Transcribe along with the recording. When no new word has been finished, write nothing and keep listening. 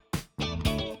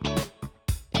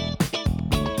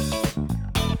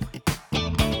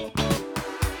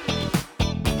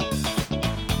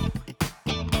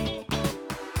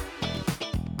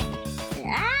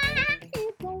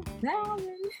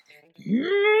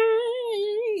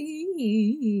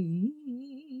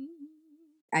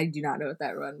I do not know what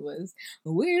that run was.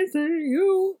 With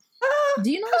you.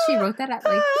 Do you know that she wrote that at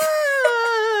like...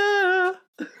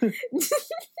 Do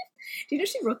you know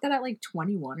she wrote that at like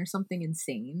 21 or something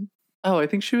insane? Oh, I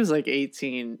think she was like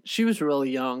 18. She was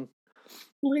really young.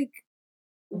 Like...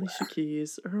 Alicia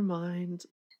Keys, her mind.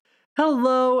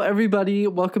 Hello, everybody.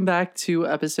 Welcome back to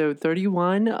episode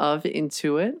 31 of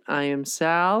Into It. I am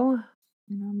Sal.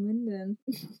 And I'm Lyndon.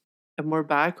 And we're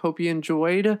back. Hope you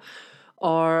enjoyed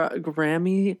our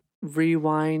Grammy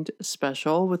Rewind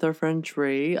special with our friend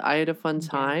Tree. I had a fun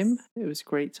time. Yes. It was a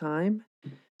great time.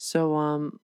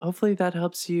 So, hopefully that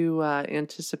helps you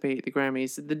anticipate the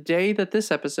Grammys. The day that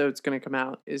this episode's going to come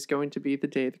out is going to be the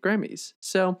day of the Grammys.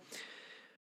 So,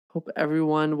 hope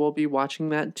everyone will be watching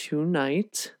that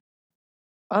tonight.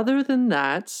 Other than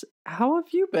that, how have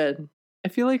you been? I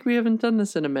feel like we haven't done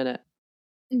this in a minute.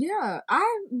 Yeah,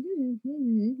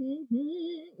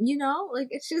 like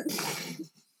it's just,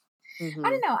 I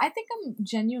don't know. I think I'm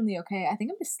genuinely okay. I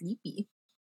think I'm just sleepy.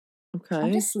 Okay.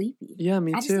 I'm just sleepy. Yeah,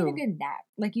 me too. I just need a good nap.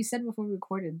 Like you said before we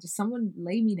recorded, just someone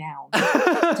lay me down.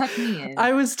 Tuck me in.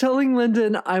 I was telling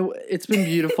Lyndon, it's been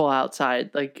beautiful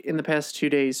outside, like in the past 2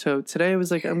 days. So today I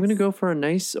was like, I'm going to go for a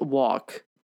nice walk.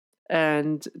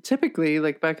 And typically,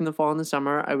 like back in the fall and the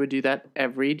summer, I would do that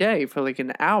every day for like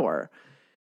an hour.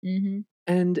 Mm-hmm.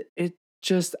 And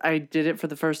I did it for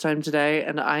the first time today,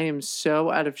 and I am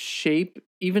so out of shape,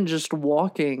 even just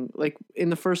walking. Like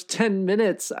in the first 10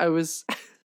 minutes, I was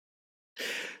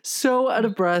so out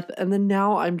of breath. And then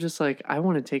now I'm just like, I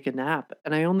want to take a nap.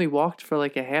 And I only walked for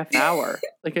like a half hour.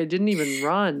 Like I didn't even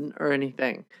run or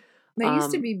anything. That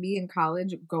used to be me in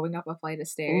college, going up a flight of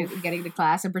stairs and getting to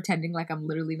class and pretending like I'm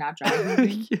literally not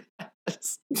driving.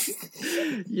 Yes.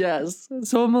 Yes.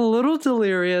 So I'm a little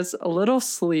delirious, a little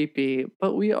sleepy,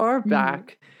 but we are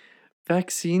back.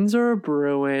 Vaccines are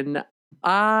brewing.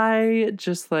 I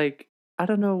just like, I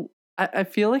don't know. I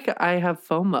feel like I have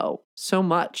FOMO so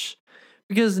much.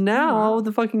 Because now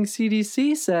the fucking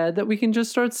CDC said that we can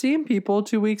just start seeing people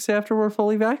 2 weeks after we're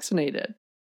fully vaccinated.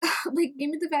 Like,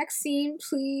 give me the vaccine,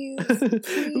 please.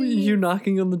 You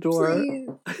knocking on the door. Please.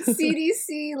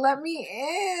 CDC, let me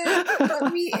in.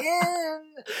 Let me in.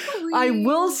 Please. I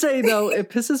will say, though,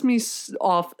 it pisses me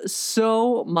off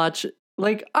so much.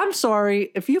 Like, I'm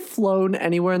sorry, if you've flown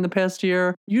anywhere in the past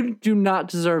year, you do not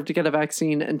deserve to get a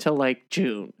vaccine until, like,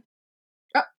 June.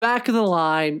 Back of the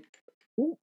line.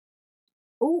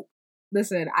 Oh,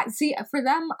 listen, for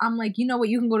them, I'm like, you know what,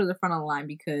 you can go to the front of the line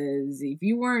because if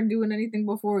you weren't doing anything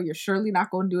before, you're surely not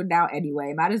going to do it now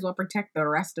anyway. Might as well protect the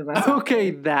rest of us.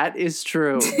 Okay, that is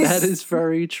true. That is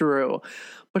very true.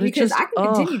 But because I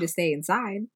can continue to stay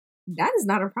inside. That is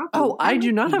not a problem. Oh, I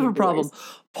do not have a problem.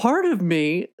 Part of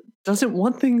me doesn't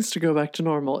want things to go back to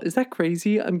normal. Is that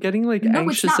crazy? I'm getting like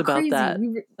anxious about crazy.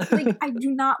 That. Like, I do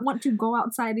not want to go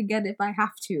outside again if I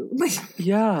have to. Like,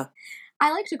 yeah.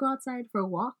 I like to go outside for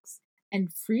walks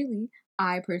and freely.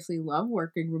 I personally love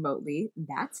working remotely.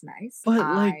 That's nice. But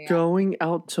like going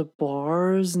out to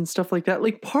bars and stuff like that,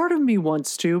 like part of me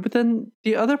wants to, but then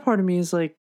the other part of me is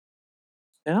like,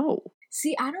 no.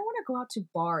 See, I don't want to go out to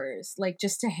bars, like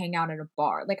just to hang out at a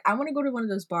bar. Like I want to go to one of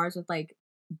those bars with like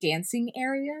dancing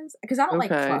areas because I don't like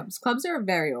clubs. Clubs are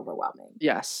very overwhelming.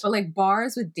 Yes. But like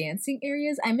bars with dancing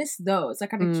areas, I miss those.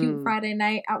 Like on a cute Friday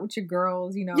night out with your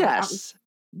girls, you know. Yes.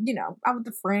 Out with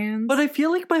the friends. But I feel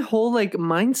like my whole like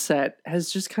mindset has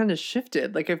just kind of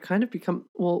shifted. Like I've kind of become,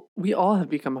 well, we all have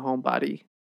become a homebody,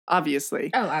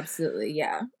 obviously. Oh, absolutely,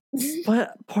 yeah.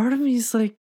 But part of me is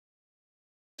like,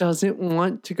 doesn't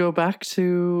want to go back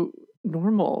to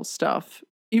normal stuff.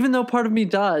 Even though part of me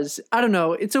does. I don't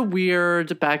know. It's a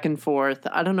weird back and forth.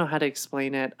 I don't know how to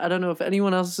explain it. I don't know if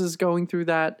anyone else is going through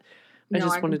that. I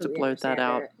just wanted to blurt that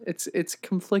out. It's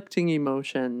conflicting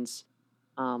emotions.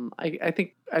 I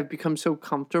think I've become so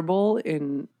comfortable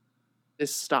in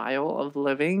this style of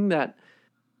living that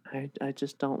I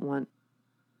just don't want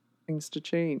things to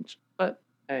change. But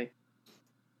hey,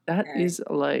 that is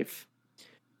life.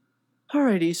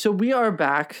 Alrighty, so we are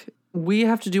back. We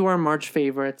have to do our March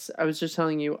favorites. I was just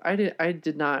telling you, I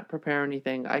did not prepare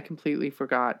anything. I completely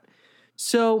forgot.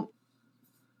 So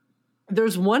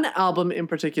there's one album in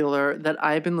particular that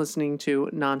I've been listening to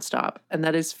nonstop, and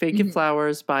that is Fake It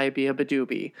Flowers by Bia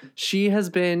Badoobie. She has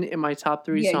been in my top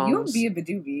 3 songs. Yeah, you Bia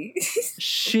Badoobie.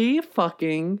 She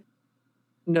fucking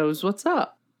knows what's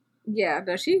up. Yeah,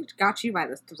 no, she got you by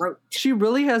the throat. She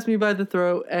really has me by the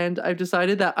throat, and I've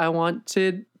decided that I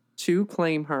wanted to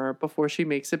claim her before she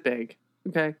makes it big.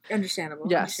 Okay? Understandable.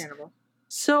 Yes. Understandable.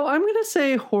 So I'm going to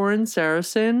say Horan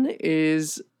Saracen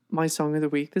is my song of the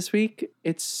week this week.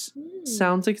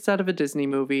 Sounds like it's out of a Disney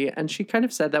movie, and she kind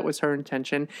of said that was her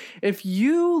intention. If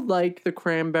you like the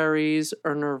Cranberries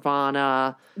or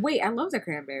Nirvana, wait, I love the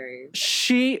Cranberries.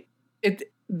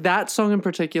 That song in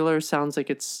particular sounds like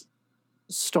it's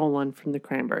stolen from the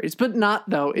Cranberries, but not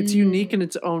though. It's unique in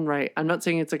its own right. I'm not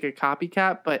saying it's like a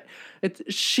copycat, but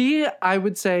I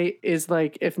would say is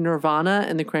like if Nirvana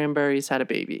and the Cranberries had a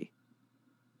baby.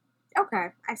 Okay,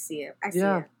 I see it. I see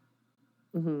it.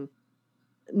 Mm-hmm.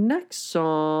 Next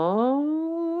song.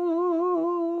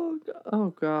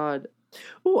 Oh God.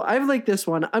 Oh, I like this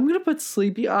one. I'm gonna put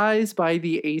 "Sleepy Eyes" by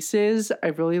the Aces. I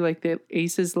really like the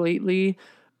Aces lately.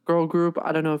 Girl group.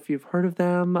 I don't know if you've heard of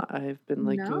them. I've been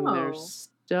liking their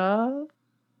stuff.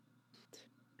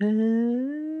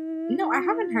 No, I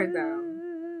haven't heard them.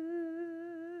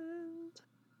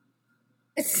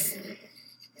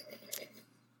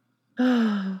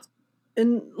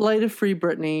 In light of Free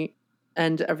Britney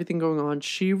and everything going on,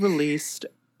 she released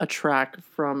a track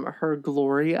from her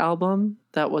Glory album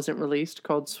that wasn't released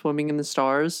called "Swimming in the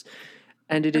Stars."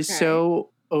 And it is so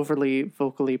overly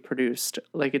vocally produced.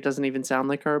 Like, it doesn't even sound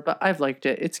like her, but I've liked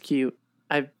it. It's cute.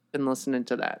 I've been listening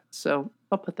to that. So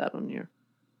I'll put that on here.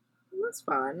 That's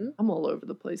fun. I'm all over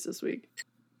the place this week.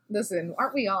 Listen,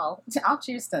 aren't we all? I'll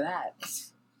cheers to that.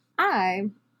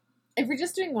 If we're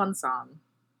just doing one song,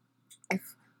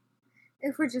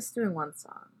 if we're just doing one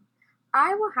song,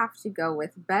 I will have to go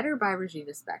with "Better" by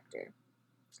Regina Spektor.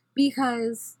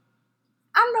 Because,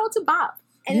 I don't know, it's a bop.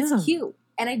 And it's cute.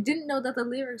 And I didn't know that the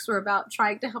lyrics were about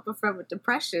trying to help a friend with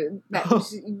depression, that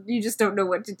you just don't know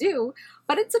what to do.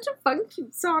 But it's such a fun,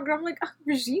 cute song. And I'm like, oh,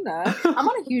 Regina. I'm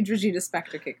on a huge Regina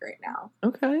Spektor kick right now.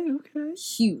 Okay.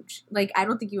 Huge. Like, I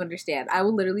don't think you understand. I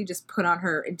will literally just put on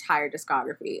her entire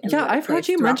discography. Yeah, I've heard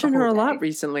you mention her a lot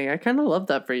recently. I kind of love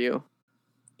that for you.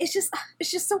 It's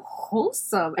just so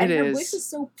wholesome. And her voice is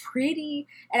so pretty.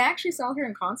 And I actually saw her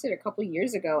in concert a couple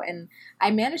years ago, and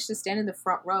I managed to stand in the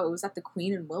front row. It was at the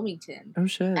Queen in Wilmington. Oh,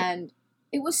 shit. And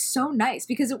it was so nice,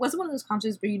 because it wasn't one of those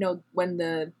concerts where, you know, when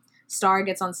the star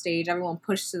gets on stage, everyone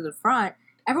pushed to the front.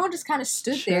 Everyone just kind of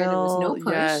stood there. There was no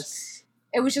push. Yes.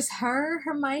 It was just her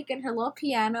mic, and her little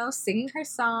piano, singing her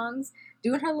songs,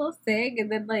 doing her little thing.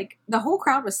 And then, like, the whole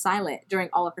crowd was silent during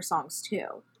all of her songs,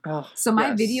 too. Oh, so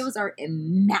my videos are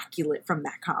immaculate from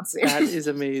that concert. That is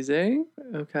amazing.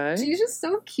 Okay. She's just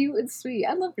so cute and sweet.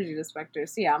 I love Regina Spektor.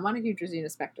 So yeah, I'm on a huge Regina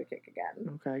Spektor kick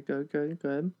again. Okay,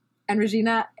 good. And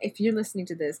Regina, if you're listening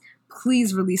to this,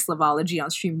 please release Loveology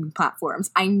on streaming platforms.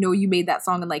 I know you made that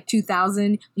song in like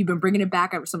 2000. You've been bringing it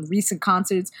back at some recent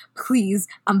concerts. Please,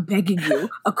 I'm begging you,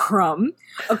 a crumb.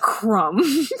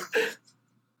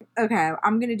 Okay,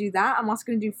 I'm going to do that. I'm also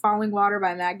going to do "Falling Water"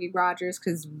 by Maggie Rogers,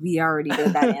 because we already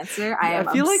did that answer. I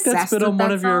feel like that's been on one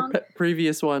of your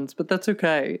previous ones, but that's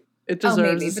okay. It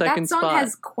deserves a second spot. That song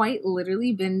has quite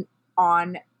literally been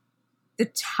on the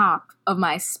top of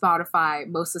my Spotify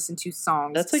most listened to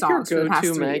songs. That's like your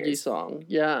go-to Maggie song.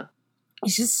 Yeah.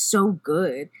 It's just so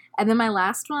good. And then my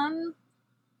last one,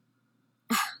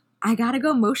 I gotta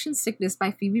go "Motion Sickness"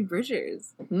 by Phoebe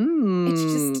Bridgers. It's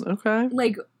just okay.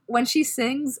 Like, when she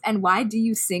sings, "And why do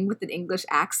you sing with an English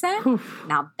accent?" Oof.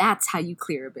 Now that's how you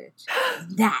clear a bitch.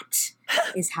 That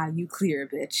is how you clear a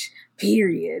bitch.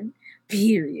 Period.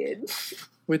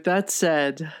 With that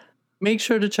said, make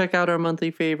sure to check out our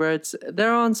monthly favorites.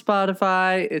 They're on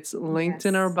Spotify. It's linked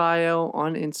in our bio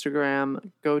on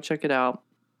Instagram. Go check it out.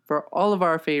 For all of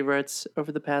our favorites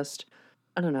over the past,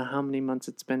 I don't know how many months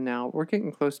it's been now. We're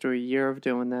getting close to a year of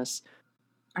doing this.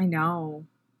 I know.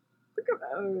 Look at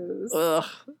those. Ugh,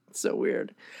 it's so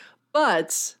weird.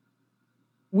 But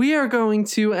we are going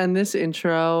to end this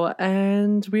intro,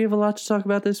 and we have a lot to talk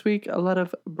about this week. A lot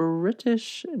of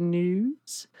British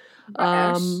news.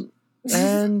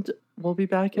 And we'll be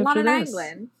back after this. A lot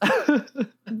in England.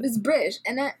 It's British,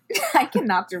 and I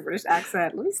cannot do a British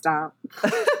accent. Let me stop.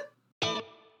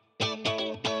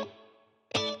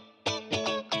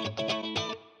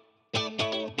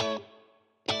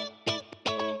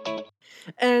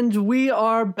 And we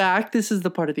are back. This is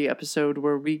the part of the episode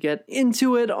where we get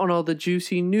into it on all the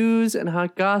juicy news and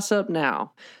hot gossip.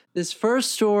 Now, this whole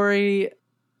story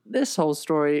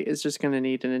is just going to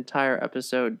need an entire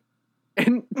episode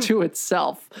to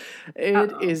itself.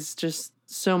 It is just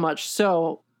so much.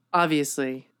 So,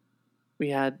 obviously, we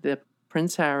had the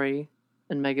Prince Harry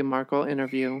and Meghan Markle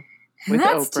interview with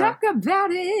Oprah. Let's talk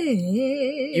about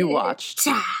it. You watched.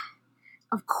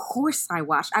 Of course I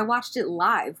watched. I watched it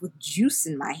live with juice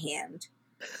in my hand.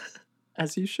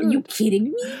 As you should. Are you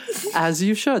kidding me? As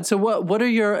you should. So what are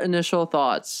your initial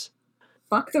thoughts?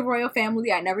 Fuck the royal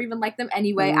family. I never even liked them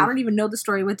anyway. I don't even know the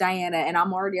story with Diana, and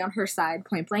I'm already on her side,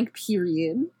 point blank,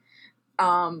 period.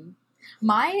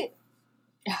 My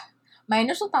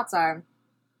initial thoughts are,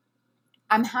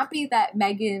 I'm happy that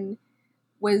Meghan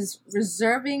was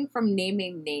reserving from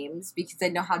naming names because I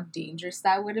know how dangerous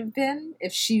that would have been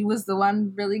if she was the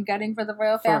one really gunning for the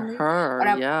royal family. For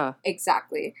her, yeah.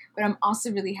 Exactly. But I'm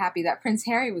also really happy that Prince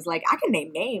Harry was like, I can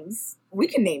name names. We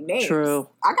can name names. True.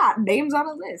 I got names on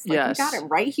a list. Like, yes. We got it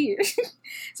right here.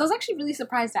 So I was actually really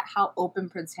surprised at how open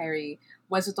Prince Harry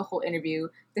was with the whole interview.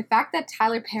 The fact that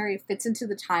Tyler Perry fits into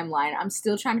the timeline, I'm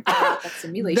still trying to figure out that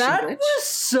simulation that glitch. That was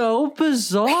so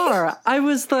bizarre. I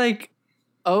was like,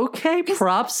 okay,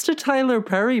 props to Tyler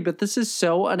Perry, but this is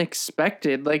so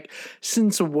unexpected. Like,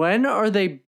 since when are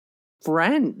they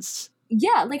friends?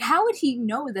 Yeah, like, how would he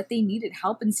know that they needed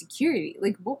help and security?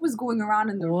 Like, what was going around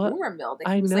in the rumor mill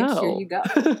that he was like, here you go.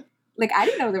 Like, I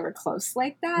didn't know they were close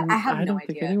like that. I have no idea. I don't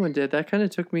think anyone did. That kind of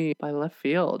took me by left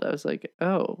field. I was like,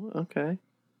 oh, okay.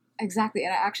 Exactly.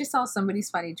 And I actually saw somebody's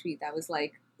funny tweet that was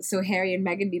like, so Harry and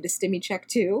Meghan need a stimmy check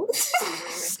too?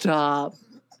 Stop.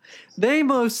 They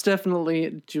most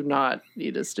definitely do not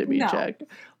need a stimmy check.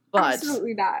 But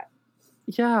absolutely not.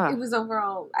 Yeah. It was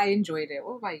overall, I enjoyed it.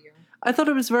 What about you? I thought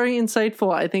it was very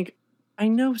insightful. I think I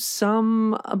know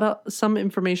some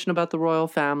information about the royal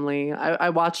family. I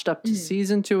watched up to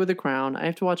season 2 of The Crown. I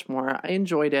have to watch more. I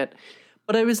enjoyed it.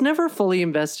 But I was never fully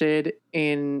invested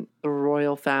in the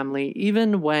royal family,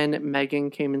 even when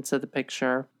Meghan came into the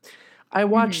picture. I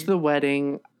watched the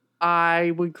wedding.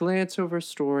 I would glance over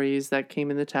stories that came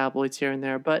in the tabloids here and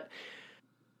there, but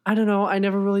I don't know. I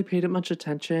never really paid it much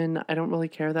attention. I don't really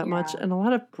care that much. And a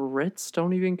lot of Brits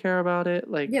don't even care about it.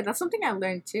 Like, yeah, that's something I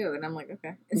learned too. And I'm like,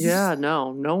 okay. Yeah,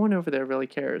 no one over there really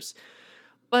cares.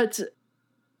 But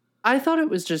I thought it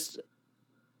was just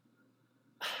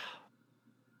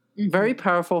very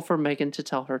powerful for Meghan to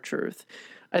tell her truth.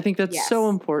 I think that's so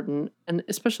important, and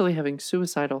especially having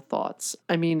suicidal thoughts.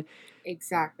 I mean,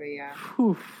 exactly, yeah.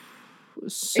 Whew,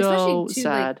 so too,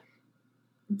 sad. Like,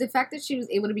 the fact that she was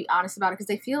able to be honest about it,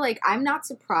 because I feel like I'm not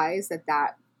surprised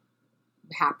that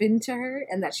happened to her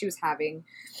and that she was having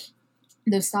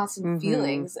those thoughts and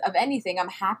feelings of anything. I'm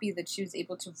happy that she was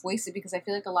able to voice it, because I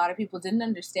feel like a lot of people didn't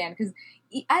understand. Because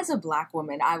as a Black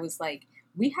woman, I was like,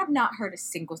 we have not heard a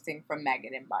single thing from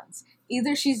Meghan in months.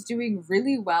 Either she's doing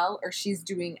really well or she's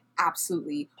doing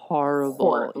absolutely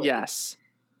horribly. Yes.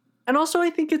 And also, I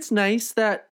think it's nice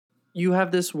that you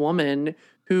have this woman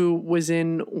who was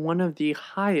in one of the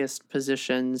highest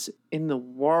positions in the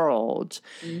world.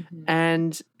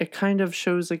 And it kind of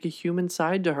shows like a human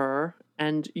side to her,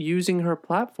 and using her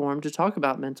platform to talk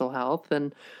about mental health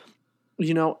and,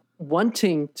 you know,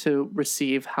 wanting to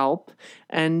receive help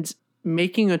and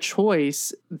making a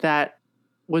choice that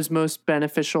was most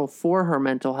beneficial for her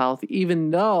mental health,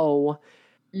 even though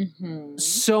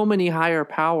so many higher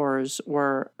powers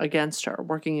were against her,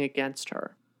 working against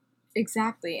her.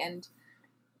 Exactly. And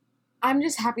I'm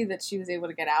just happy that she was able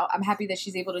to get out. I'm happy that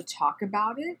she's able to talk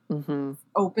about it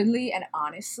openly and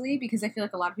honestly, because I feel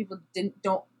like a lot of people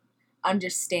don't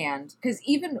understand. Because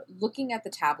even looking at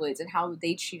the tabloids and how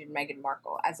they treated Meghan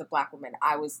Markle as a Black woman,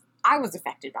 I was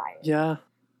affected by it. Yeah.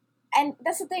 And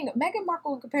that's the thing. Meghan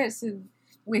Markle, in comparison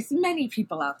with many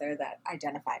people out there that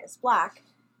identify as Black,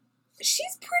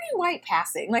 she's pretty white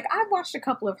passing. Like, I've watched a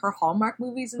couple of her Hallmark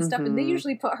movies and stuff, and they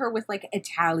usually put her with, like,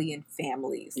 Italian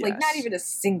families. Yes. Like, not even a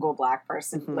single Black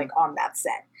person, like, on that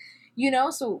set. You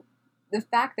know? So the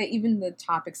fact that even the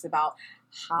topics about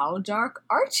how dark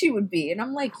Archie would be, and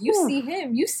I'm like, you see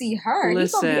him, you see her.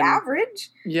 Listen, he's on the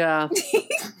average. Yeah.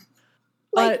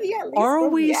 Like, are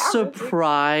we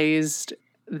surprised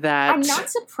that... I'm not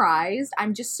surprised.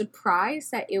 I'm just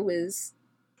surprised that it was...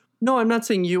 No, I'm not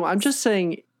saying you. I'm just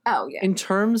saying... Oh, yeah. In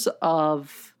terms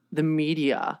of the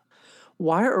media,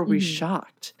 why are we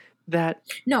shocked that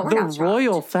the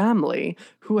royal family,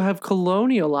 who have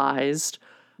colonialized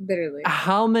literally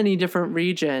how many different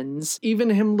regions,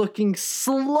 even him looking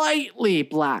slightly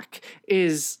Black,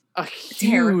 is a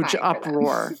huge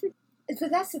uproar.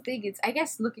 But that's the thing. It's, I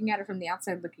guess, looking at it from the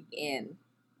outside looking in,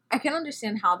 I can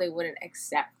understand how they wouldn't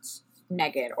accept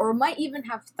Meghan, or might even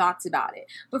have thoughts about it.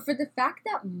 But for the fact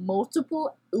that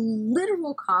multiple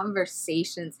literal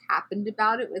conversations happened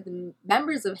about it with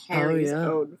members of Harry's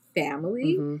own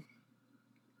family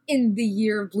in the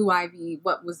year of Blue Ivy,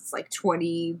 what was this, like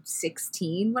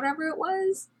 2016, whatever it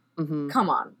was? Come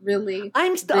on, really?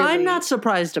 I'm not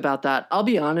surprised about that. I'll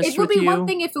be honest with you. It would be one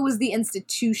thing if it was the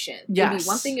institution. Yes. It would be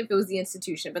one thing if it was the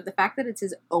institution. But the fact that it's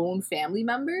his own family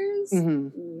members...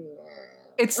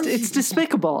 It's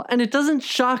despicable, and it doesn't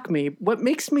shock me. What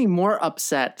makes me more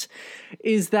upset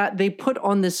is that they put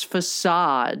on this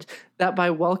facade that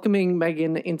by welcoming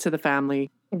Meghan into the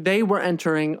family, they were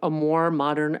entering a more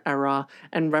modern era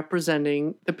and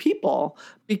representing the people,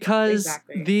 because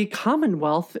Exactly. the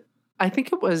Commonwealth, I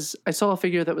saw a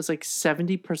figure that was like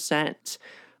 70%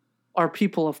 are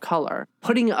people of color.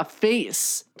 Putting a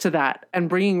face to that and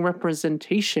bringing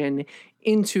representation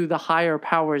into the higher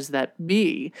powers that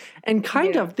be. And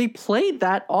they played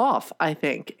that off, I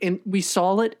think. And we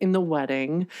saw it in the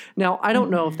wedding. Now, I don't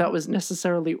know if that was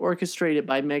necessarily orchestrated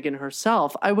by Meghan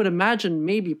herself. I would imagine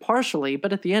maybe partially,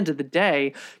 but at the end of the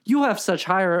day, you have such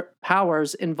higher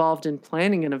powers involved in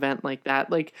planning an event like that,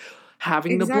 like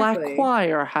having the black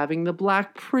choir, having the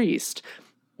black priest,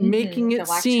 making it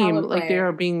seem like they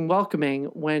are being welcoming,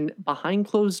 when behind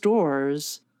closed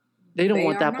doors, they don't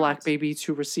want that black baby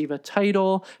to receive a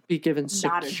title, be given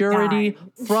security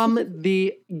from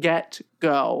the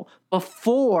get-go.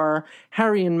 Before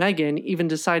Harry and Meghan even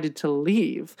decided to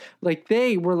leave, like,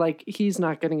 they were like, he's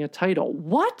not getting a title.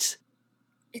 What?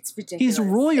 It's ridiculous. He's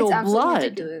royal blood.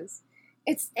 Ridiculous.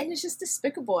 It's just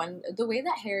despicable. And the way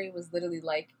that Harry was literally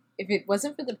like, if it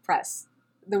wasn't for the press,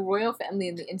 the royal family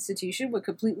and the institution would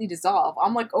completely dissolve.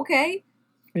 I'm like, okay,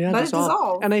 let it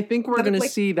dissolve. And I think we're going to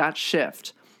see that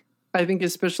shift. I think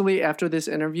especially after this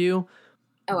interview,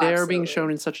 they're being shown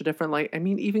in such a different light. I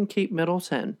mean, even Kate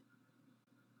Middleton.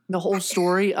 The whole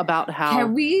story about how...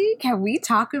 Can we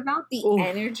talk about the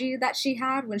energy that she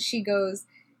had when she goes...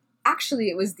 Actually,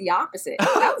 it was the opposite.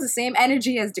 That was the same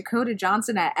energy as Dakota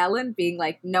Johnson at Ellen being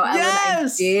like, no, Ellen, I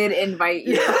did invite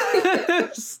you.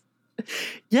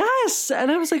 Yes.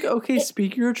 And I was like, okay,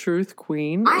 speak your truth,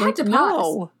 queen. I had to pause.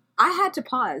 No. I had to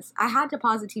pause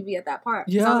the TV at that part.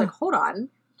 Yeah. I was like, hold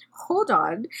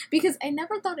on. Because I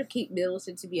never thought of Kate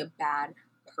Middleton to be a bad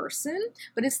person,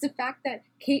 but it's the fact that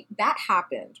that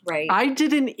happened, right? I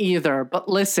didn't either, but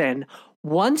listen,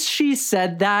 once she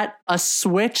said that, a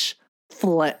switch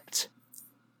flipped.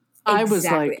 Exactly. I was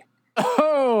like,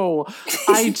 oh,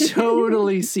 I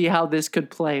totally see how this could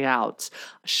play out.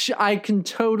 I can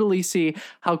totally see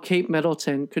how Kate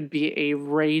Middleton could be a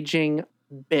raging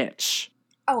bitch.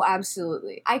 Oh,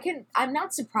 absolutely. I'm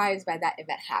not surprised by that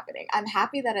event happening. I'm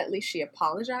happy that at least she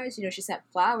apologized. You know, she sent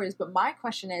flowers. But my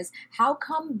question is, how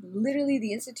come literally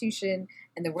the institution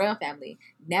and the royal family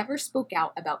never spoke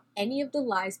out about any of the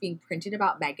lies being printed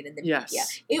about Meghan in the media?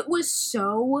 It was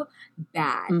so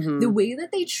bad. The way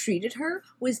that they treated her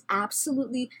was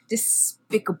absolutely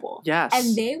despicable. Yes.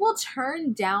 And they will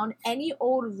turn down any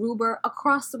old rumor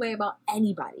across the way about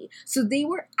anybody. So they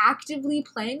were actively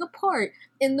playing a part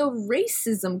in the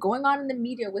racism going on in the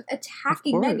media with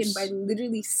attacking Meghan by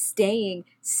literally staying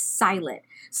silent.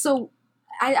 So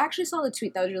I actually saw the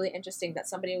tweet that was really interesting, that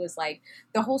somebody was like,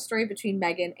 the whole story between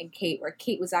Meghan and Kate, where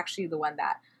Kate was actually the one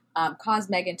that caused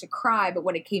Meghan to cry, but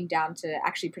when it came down to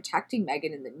actually protecting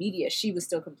Meghan in the media, she was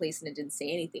still complacent and didn't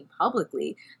say anything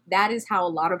publicly. That is how a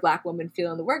lot of black women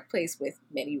feel in the workplace with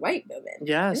many white women.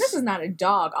 Yes. And this is not a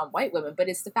dog on white women, but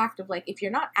it's the fact of like, if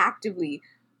you're not actively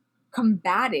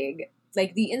combating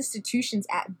like the institutions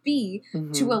at B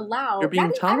to allow, you're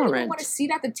being tolerant. I don't even want a seat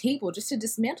at the table, just to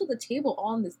dismantle the table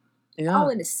all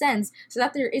in a sense, so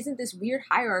that there isn't this weird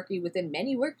hierarchy within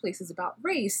many workplaces about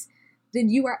race, then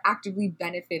you are actively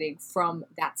benefiting from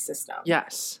that system.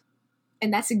 Yes.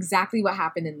 And that's exactly what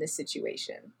happened in this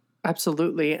situation.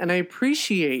 Absolutely. And I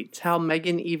appreciate how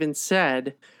Meghan even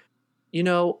said, you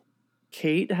know,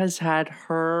 Kate has had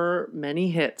her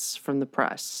many hits from the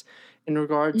press in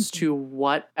regards to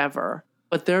whatever.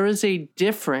 But there is a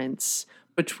difference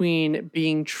between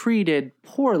being treated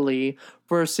poorly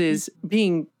versus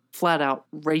being flat out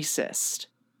racist.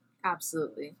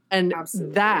 Absolutely. And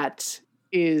that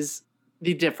is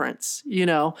the difference, you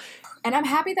know? And I'm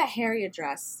happy that Harry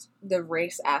addressed the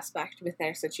race aspect with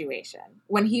their situation.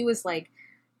 When he was like,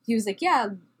 yeah,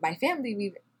 my family,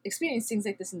 we've experienced things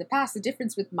like this in the past. The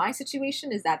difference with my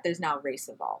situation is that there's now race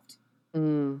involved.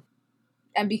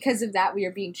 And because of that, we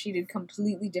are being treated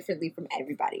completely differently from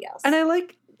everybody else. And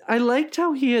I liked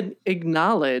how he had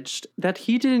acknowledged that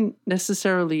he didn't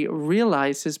necessarily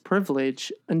realize his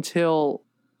privilege until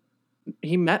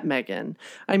he met Meghan.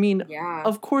 I mean,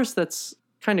 of course, that's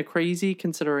kind of crazy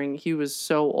considering he was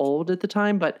so old at the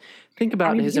time, but think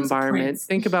about his environment.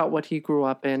 Think about what he grew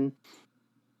up in.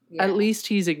 Yeah. At least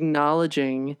he's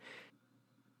acknowledging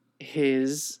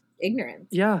his ignorance.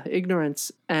 Yeah,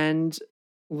 ignorance and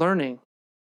learning.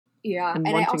 Yeah, and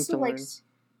I also liked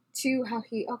too how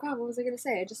he. Oh God, what was I gonna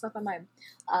say? I just left my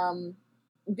mind.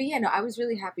 But yeah, no, I was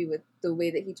really happy with the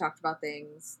way that he talked about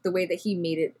things, the way that he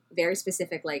made it very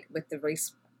specific, like with the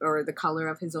race or the color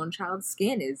of his own child's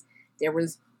skin. Is there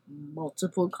was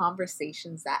multiple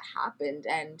conversations that happened,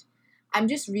 and I'm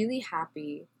just really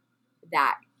happy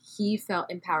that he felt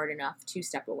empowered enough to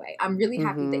step away. I'm really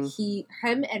happy that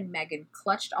him and Meghan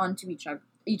clutched onto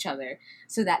each other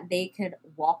so that they could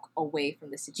walk away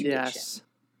from the situation. Yes.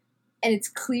 And it's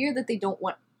clear that they don't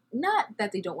want, not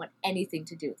that they don't want anything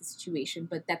to do with the situation,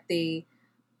 but that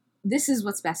this is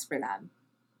what's best for them.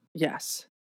 Yes.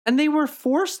 And they were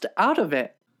forced out of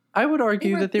it. I would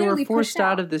argue that they were forced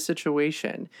out of the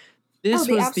situation. This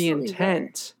was the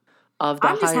intent of the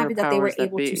higher powers that be. I'm just happy that they were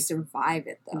able to survive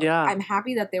it, though. Yeah. I'm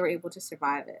happy that they were able to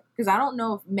survive it. Because I don't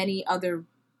know if many other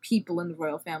people in the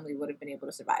royal family would have been able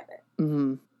to survive it.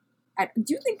 Mm-hmm.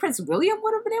 Do you think Prince William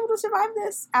would have been able to survive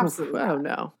this? Absolutely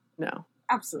not. No.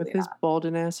 Absolutely With his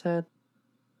balding ass head.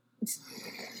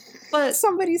 But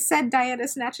somebody said Diana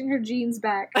snatching her jeans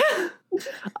back.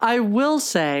 I will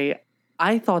say,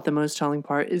 I thought the most telling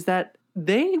part is that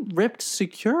they ripped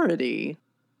security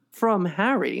from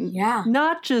Harry. Yeah.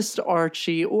 Not just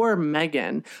Archie or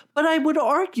Meghan, but I would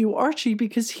argue Archie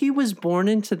because he was born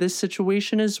into this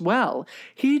situation as well.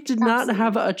 He did not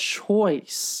have a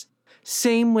choice.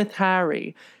 Same with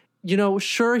Harry. You know,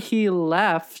 sure, he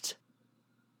left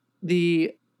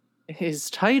his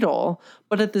title,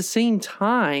 but at the same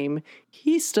time,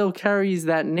 he still carries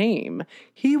that name.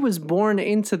 He was born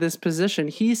into this position.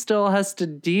 He still has to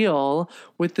deal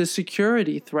with the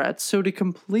security threats. So to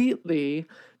completely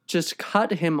just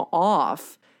cut him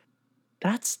off,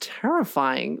 that's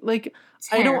terrifying. Like,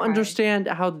 I don't understand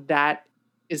how that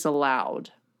is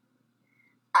allowed.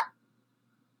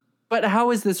 But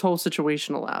how is this whole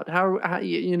situation allowed? How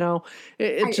you know,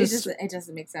 it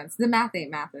doesn't make sense. The math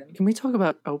ain't mathin'. Can we talk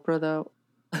about Oprah, though?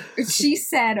 She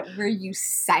said, were you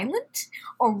silent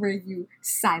or were you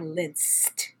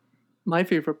silenced? My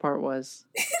favorite part was,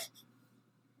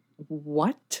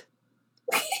 what?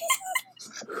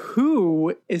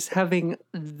 Who is having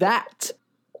that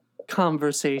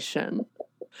conversation?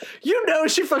 You know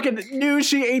she fucking knew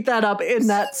she ate that up in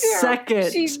that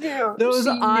second. She knew. Those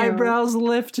eyebrows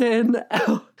lifting,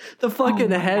 the fucking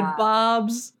head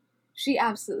bobs. She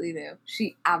absolutely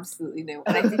knew.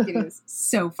 And I think it is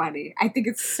so funny. I think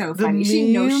it's so funny.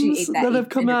 She knows she ate that. That have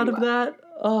come out of that.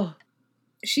 Oh.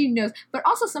 She knows. But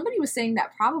also somebody was saying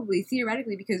that probably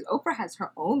theoretically because Oprah has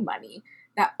her own money,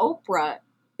 that Oprah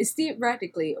is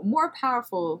theoretically more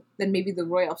powerful than maybe the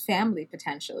royal family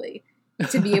potentially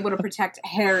to be able to protect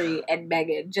Harry and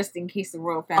Meghan just in case the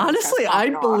royal family. Honestly,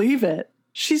 I'd believe it.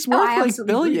 She's worth like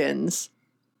billions.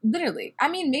 Literally. I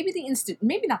mean, maybe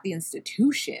maybe not the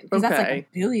institution, because that's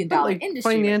like $1 billion like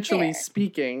industry. Financially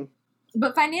speaking.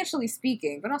 But financially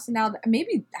speaking, but also now that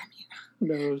maybe, I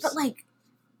mean, who knows? But like,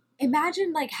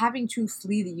 imagine like having to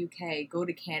flee the UK, go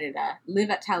to Canada, live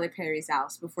at Tyler Perry's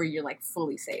house before you're like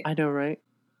fully safe. I know, right?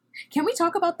 Can we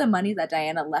talk about the money that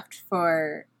Diana left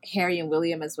for Harry and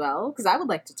William as well? Because I would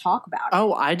like to talk about it.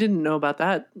 Oh, I didn't know about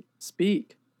that.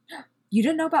 Speak. You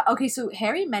didn't know about... Okay, so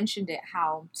Harry mentioned it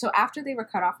how... So after they were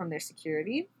cut off from their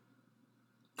security,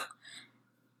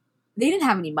 they didn't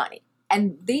have any money.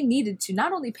 And they needed to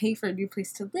not only pay for a new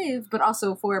place to live, but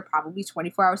also for probably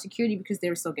 24-hour security because they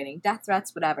were still getting death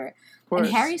threats, whatever. And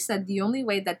Harry said the only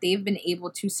way that they've been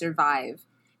able to survive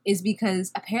is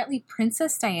because apparently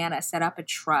Princess Diana set up a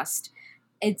trust.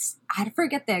 I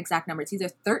forget the exact number. It's either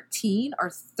 $13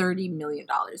 or $30 million.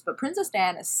 But Princess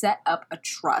Diana set up a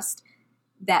trust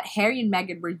that Harry and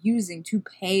Meghan were using to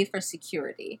pay for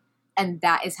security. And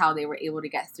that is how they were able to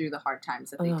get through the hard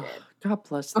times that they did. God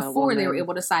bless that Before woman. they were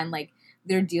able to sign like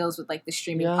their deals with like the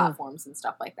streaming platforms and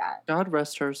stuff like that. God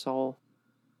rest her soul.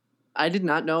 I did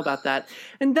not know about that.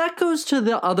 And that goes to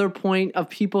the other point of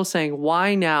people saying,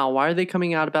 why now? Why are they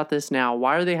coming out about this now?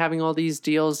 Why are they having all these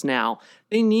deals now?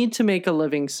 They need to make a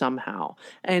living somehow.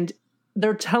 And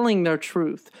they're telling their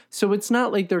truth. So it's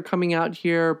not like they're coming out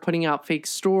here putting out fake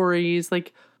stories.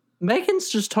 Like, Meghan's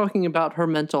just talking about her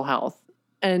mental health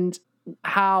and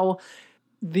how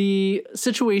the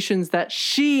situations that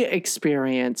she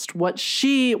experienced, what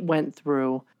she went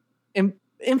through,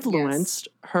 influenced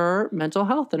her mental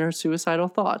health and her suicidal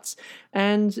thoughts.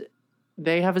 And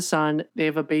they have a son. They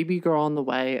have a baby girl on the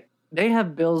way. They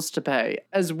have bills to pay,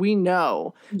 as we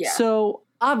know. Yeah. So,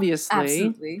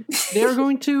 obviously, they're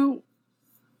going to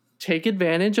take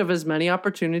advantage of as many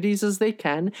opportunities as they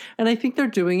can. And I think they're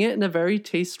doing it in a very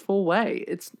tasteful way.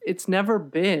 It's never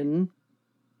been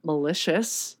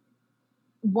malicious.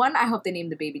 One, I hope they name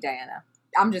the baby Diana.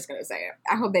 I'm just going to say it.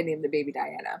 I hope they name the baby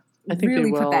Diana. I think really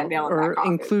they will, put that nail in or that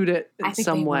coffin. include it in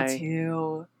some way. I think they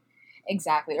will too.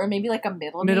 Exactly. Or maybe like a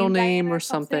middle name or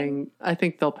something. I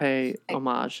think they'll pay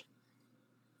homage.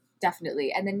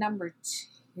 Definitely. And then number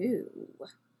 2,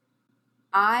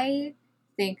 I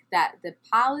think that the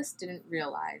palace didn't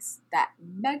realize that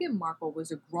Meghan Markle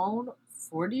was a grown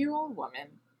 40-year-old woman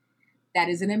That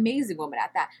is an amazing woman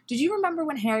at that. Did you remember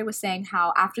when Harry was saying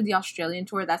how after the Australian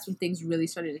tour, that's when things really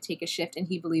started to take a shift, and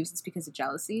he believes it's because of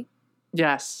jealousy?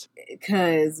 Yes.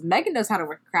 Because Meghan knows how to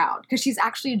work a crowd. Because she's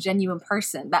actually a genuine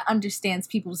person that understands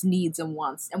people's needs and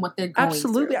wants and what they're going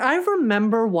Absolutely. through. I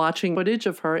remember watching footage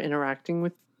of her interacting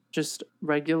with just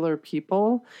regular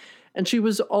people. And she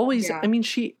was always, I mean,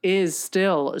 she is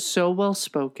still so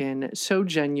well-spoken, so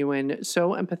genuine,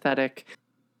 so empathetic.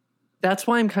 That's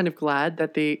why I'm kind of glad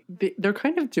that they're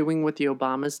kind of doing what the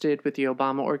Obamas did with the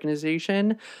Obama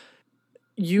organization,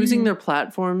 using their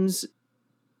platforms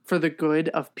for the good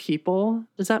of people.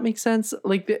 Does that make sense?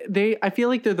 Like I feel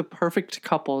like they're the perfect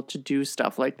couple to do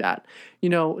stuff like that. You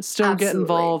know, still get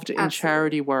involved in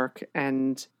charity work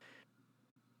and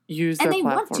use their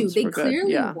platforms for good. They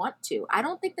clearly want to. I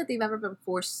don't think that they've ever been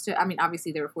forced to. I mean,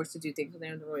 obviously they were forced to do things when they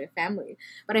were in the royal family,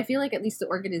 but I feel like at least the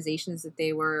organizations that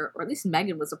they were, or at least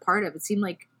Meghan was a part of, it seemed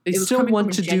like they still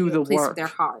want to do the work. Their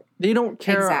heart. They don't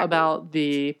care about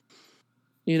the,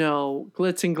 you know,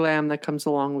 glitz and glam that comes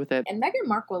along with it. And Meghan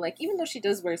Markle, like, even though she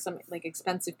does wear some like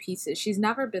expensive pieces, she's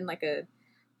never been like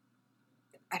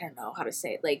I don't know how to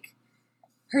say it, like.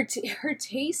 Her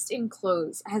taste in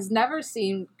clothes has never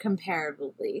seemed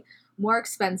comparably more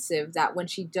expensive that when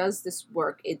she does this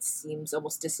work, it seems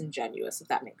almost disingenuous, if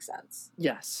that makes sense.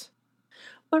 Yes.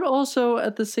 But also,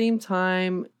 at the same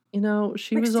time, you know,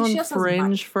 she was on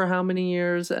Fringe for how many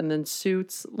years, and then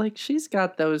Suits. Like, she's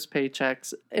got those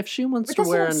paychecks. If she wants to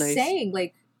wear a nice... That's what I'm saying.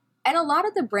 Like, and a lot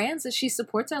of the brands that she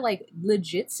supports are, like,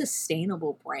 legit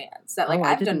sustainable brands that, like,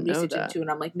 I've done research into,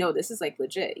 and I'm like, no, this is, like,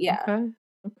 legit. Yeah.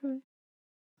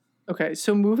 Okay,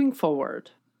 so moving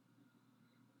forward.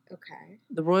 Okay.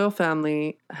 The royal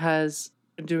family has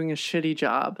been doing a shitty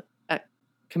job at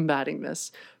combating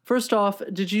this. First off,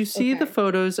 did you see the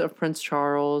photos of Prince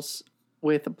Charles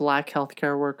with black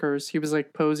healthcare workers? He was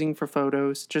like posing for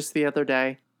photos just the other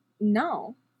day.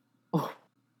 No. Oh,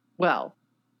 well,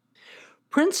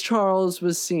 Prince Charles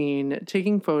was seen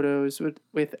taking photos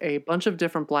with a bunch of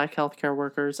different black healthcare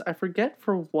workers. I forget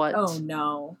for what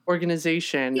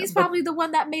organization. He's probably the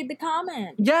one that made the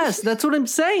comment. Yes, that's what I'm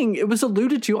saying. It was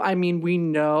alluded to. I mean, we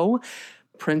know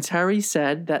Prince Harry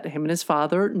said that him and his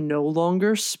father no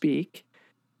longer speak.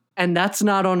 And that's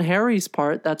not on Harry's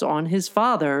part. That's on his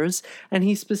father's. And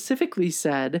he specifically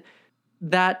said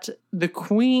that the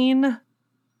Queen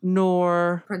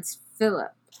nor... Prince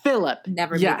Philip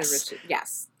never made the ritual.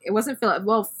 Yes. It wasn't Philip.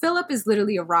 Well, Philip is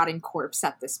literally a rotting corpse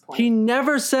at this point. He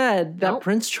never said that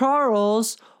Prince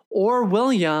Charles or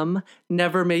William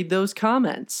never made those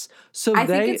comments. So I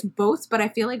think it's both, but I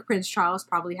feel like Prince Charles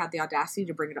probably had the audacity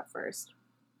to bring it up first.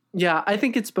 Yeah, I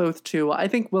think it's both too. I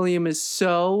think William is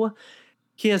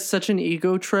he has such an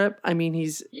ego trip. I mean,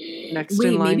 he's next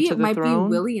in line to the throne. Maybe it might be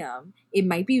William. It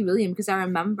might be William because I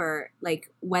remember,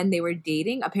 like, when they were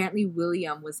dating, apparently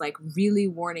William was, like, really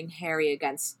warning Harry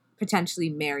against potentially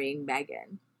marrying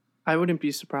Meghan. I wouldn't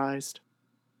be surprised.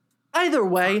 Either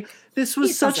way, this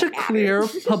was such a clear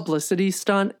publicity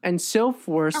stunt and so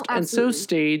forced and so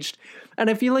staged. And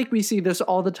I feel like we see this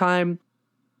all the time.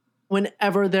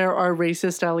 Whenever there are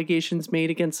racist allegations made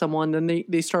against someone, then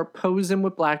they start posing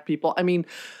with black people. I mean,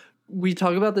 we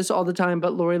talk about this all the time,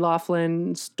 but Lori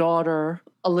Loughlin's daughter,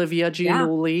 Olivia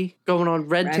Giannulli, going on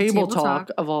Red Table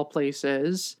Talk, of all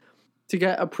places, to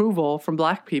get approval from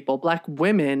black people, black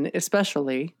women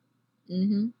especially.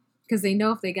 Mm-hmm. Because they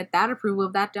know if they get that approval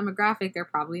of that demographic, they're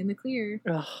probably in the clear.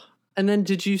 Ugh. And then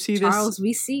did you see Charles,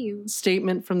 we see you.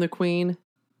 Statement from the Queen?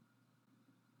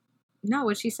 No,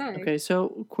 what'd she say? Okay,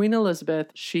 so Queen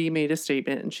Elizabeth, she made a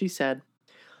statement and she said,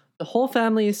 "The whole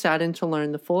family is saddened to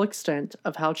learn the full extent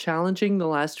of how challenging the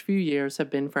last few years have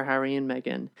been for Harry and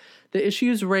Meghan. The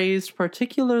issues raised,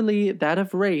 particularly that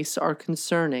of race, are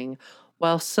concerning.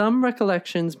 While some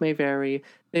recollections may vary,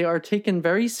 they are taken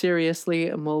very seriously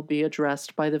and will be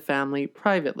addressed by the family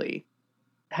privately.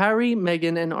 Harry,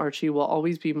 Meghan, and Archie will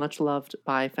always be much loved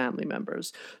by family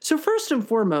members." So first and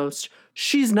foremost,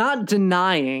 she's not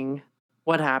denying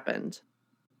what happened.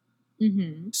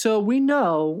 Mm-hmm. So we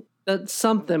know that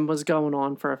something was going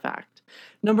on for a fact.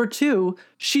 Number two,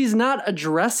 she's not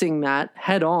addressing that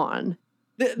head on.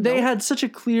 They had such a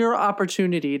clear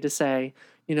opportunity to say,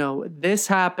 you know, this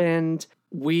happened.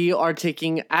 We are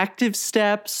taking active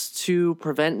steps to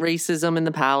prevent racism in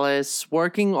the palace,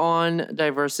 working on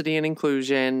diversity and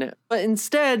inclusion. But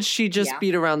instead, she just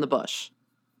beat around the bush.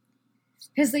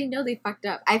 Because they know they fucked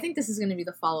up. I think this is going to be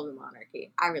the fall of the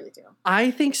monarchy. I really do.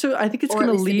 I think so. I think it's going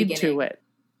to lead to it.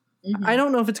 Mm-hmm. I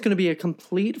don't know if it's going to be a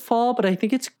complete fall, but I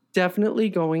think it's definitely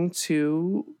going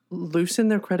to loosen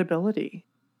their credibility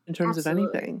in terms of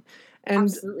anything. And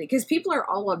absolutely, because people are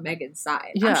all on Meghan's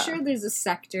side. Yeah. I'm sure there's a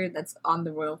sector that's on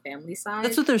the royal family side.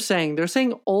 That's what they're saying. They're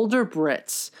saying older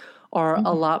Brits are a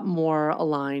Mhm. lot more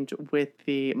aligned with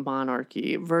the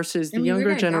monarchy versus I the mean, they're younger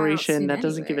gonna die out generation soon that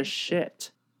doesn't give a anyway.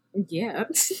 shit. Yeah. I don't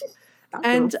give a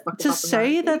And fuck to about the say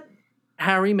monarchy. that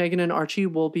Harry, Meghan, and Archie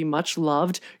will be much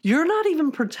loved, you're not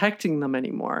even protecting them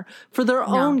anymore for their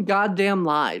No. own goddamn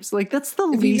lives. Like, that's the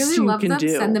If you least really you love can them, do.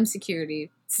 send them security.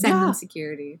 Send Yeah. them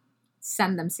security.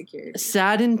 Send them security.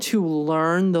 Saddened to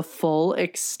learn the full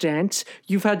extent.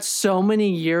 You've had so many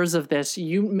years of this.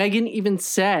 Meghan even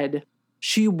said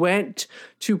she went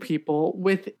to people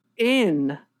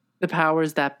within the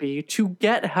powers that be to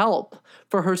get help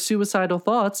for her suicidal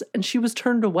thoughts, and she was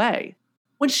turned away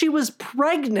when she was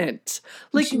pregnant.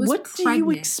 Like, She was what do you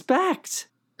pregnant. expect?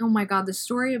 Oh my god, the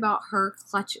story about her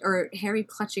Harry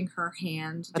clutching her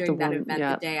hand At the during that one- event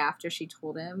yeah. the day after she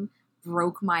told him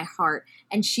broke my heart.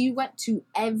 And she went to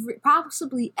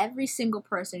possibly every single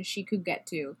person she could get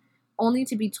to, only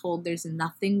to be told there's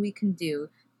nothing we can do.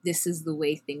 This is the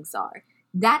way things are.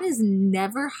 That is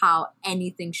never how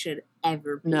anything should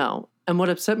ever be. No. And what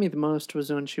upset me the most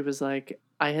was when she was like,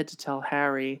 I had to tell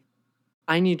Harry,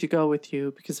 I need to go with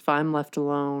you because if I'm left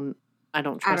alone, I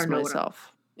don't trust know what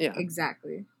myself. Yeah.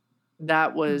 Exactly.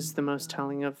 That was Oh the my most God.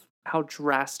 telling of how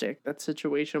drastic that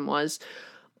situation was.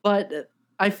 But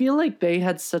I feel like they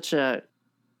had such a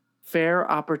fair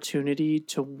opportunity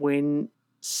to win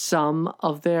some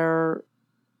of their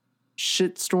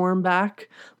shitstorm back.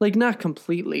 Like, not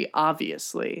completely,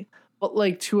 obviously, but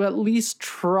like to at least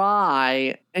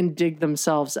try and dig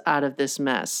themselves out of this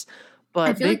mess. But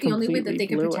I feel they like the only way that completely they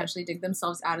could blew it. potentially dig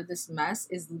themselves out of this mess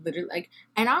is literally like,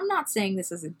 and I'm not saying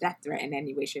this as a death threat in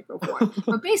any way, shape, or form,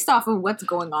 but based off of what's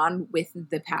going on with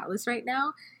the palace right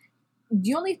now,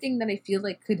 the only thing that I feel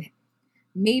like could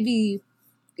maybe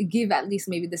give at least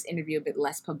maybe this interview a bit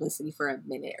less publicity for a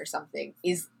minute or something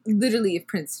is literally if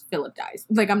Prince Philip dies.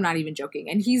 Like, I'm not even joking.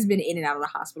 And he's been in and out of the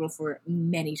hospital for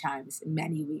many times,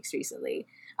 many weeks recently.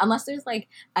 Unless there's like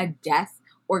a death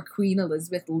or Queen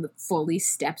Elizabeth fully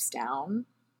steps down.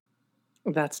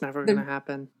 That's never going to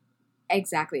happen.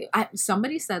 Exactly.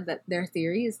 Somebody said that their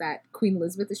theory is that Queen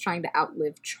Elizabeth is trying to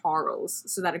outlive Charles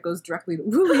so that it goes directly to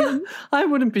William. I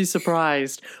wouldn't be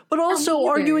surprised. But also either.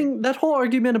 arguing that whole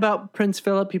argument about Prince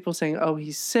Philip, people saying, oh,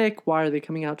 he's sick. Why are they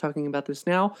coming out talking about this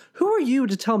now? Who are you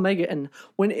to tell Meghan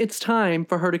when it's time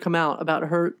for her to come out about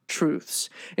her truths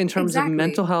in terms of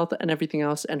mental health and everything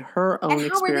else and her own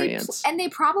experience? And they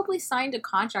probably signed a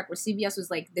contract where CBS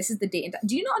was like, this is the date.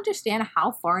 Do you not understand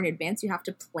how far in advance you have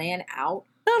to plan out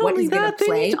Not what only he's going that, to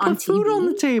play they need to on put food TV? on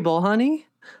the table, honey.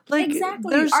 Like,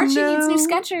 exactly. there's Archie needs new no...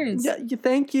 Skechers. Yeah,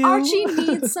 thank you. Archie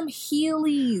needs some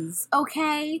Heelys,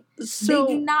 okay? So,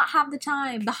 they do not have the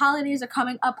time. The holidays are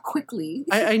coming up quickly.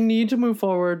 I need to move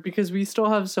forward because we still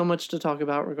have so much to talk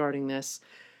about regarding this.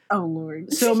 Oh,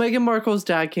 Lord. So Meghan Markle's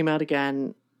dad came out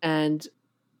again, and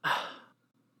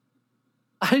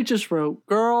I just wrote,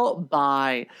 girl,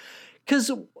 bye.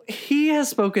 Because he has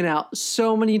spoken out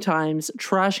so many times,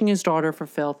 trashing his daughter for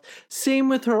filth. Same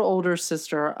with her older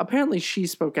sister. Apparently she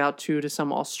spoke out too to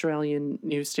some Australian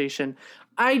news station.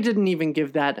 I didn't even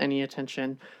give that any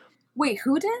attention. Wait,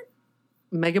 who did?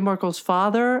 Meghan Markle's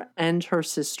father and her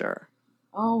sister.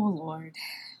 Oh, Lord.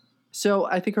 So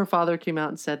I think her father came out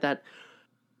and said that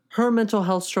her mental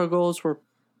health struggles were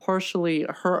partially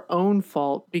her own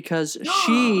fault because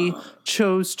she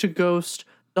chose to ghost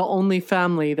the only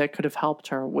family that could have helped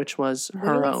her, which was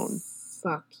her own.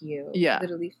 Fuck you. Yeah.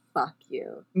 Literally, fuck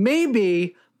you.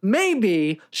 Maybe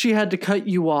she had to cut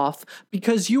you off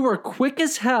because you were quick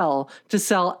as hell to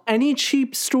sell any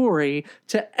cheap story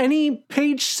to any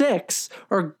Page 6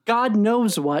 or God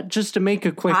knows what just to make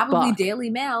a quick Probably buck. Daily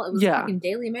Mail. It was fucking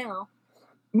Daily Mail.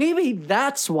 Maybe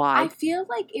that's why. I feel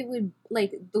like it would,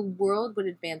 like, the world would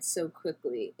advance so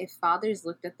quickly if fathers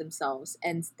looked at themselves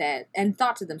and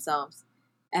thought to themselves,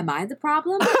 am I the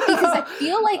problem? Because I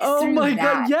feel like through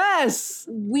God, yes!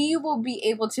 we will be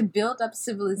able to build up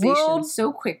civilization World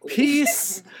so quickly.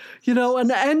 Peace, an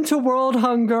end to world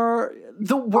hunger.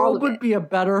 The world would be a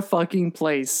better fucking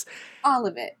place. All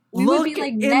of it. We Look would be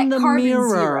like in net the carbon mirror.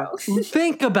 zero.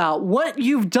 Think about what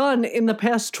you've done in the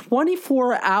past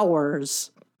 24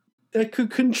 hours that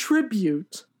could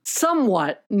contribute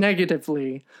somewhat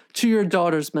negatively to your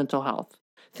daughter's mental health.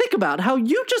 Think about how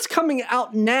you just coming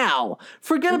out now.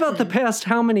 Forget about the past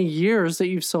how many years that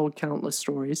you've sold countless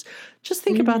stories. Just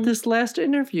think about this last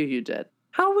interview you did.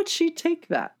 How would she take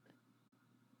that?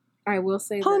 I will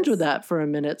say Ponder that for a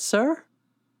minute, sir.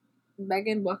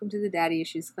 Meghan, welcome to the Daddy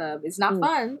Issues Club. It's not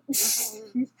fun.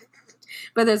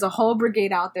 But there's a whole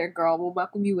brigade out there, girl. We'll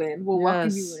welcome you in. We'll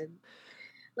welcome you in.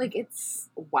 Like, it's,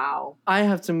 wow. I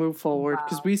have to move forward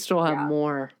because we still have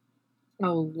more.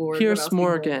 Oh, Lord. Piers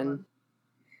Morgan.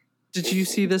 Did you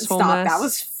see this whole mess? That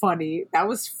was funny. That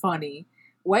was funny.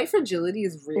 White fragility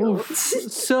is real.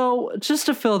 So, just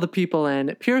to fill the people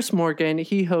in, Piers Morgan,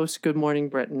 he hosts Good Morning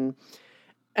Britain,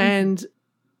 and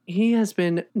he has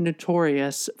been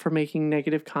notorious for making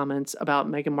negative comments about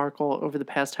Meghan Markle over the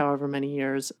past however many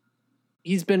years.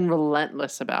 He's been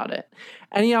relentless about it.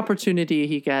 Any opportunity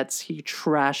he gets, he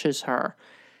trashes her.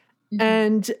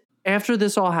 And after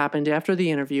this all happened, after the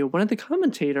interview, one of the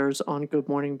commentators on Good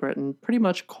Morning Britain pretty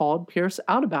much called Pierce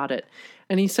out about it.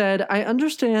 And he said, I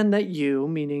understand that you,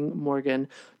 meaning Morgan,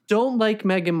 don't like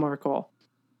Meghan Markle.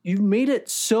 You've made it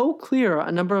so clear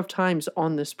a number of times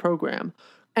on this program.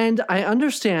 And I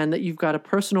understand that you've got a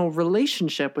personal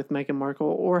relationship with Meghan Markle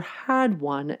or had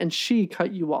one and she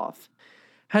cut you off.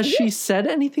 Has she said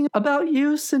anything about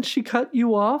you since she cut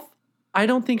you off? I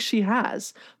don't think she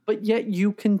has. But yet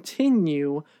you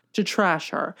continue to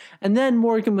trash her. And then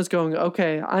Morgan was going,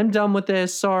 okay, I'm done with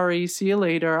this. Sorry, see you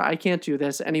later. I can't do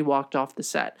this. And he walked off the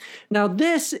set. Now,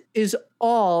 this is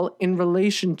all in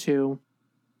relation to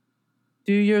a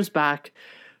few years back.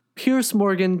 Piers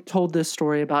Morgan told this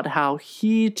story about how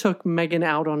he took Meghan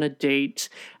out on a date.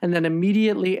 And then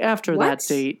immediately after that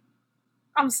date.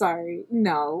 I'm sorry.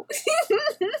 No.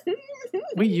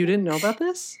 Wait, you didn't know about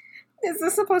this? Is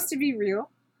this supposed to be real?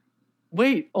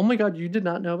 Wait, oh my God, you did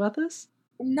not know about this?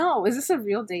 No, is this a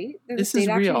real date? Did this date is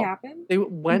real. Actually happen? They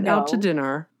went out to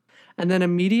dinner, and then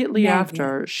immediately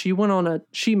after, she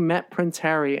met Prince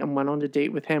Harry and went on a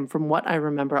date with him, from what I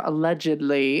remember,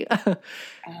 allegedly.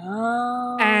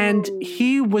 Oh. And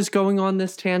he was going on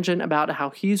this tangent about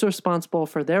how he's responsible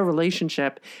for their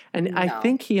relationship, and I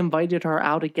think he invited her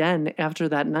out again after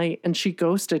that night, and she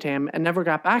ghosted him and never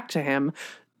got back to him.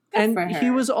 And he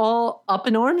was all up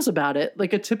in arms about it,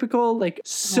 like a typical, like,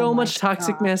 so much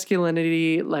toxic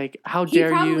masculinity, like, how dare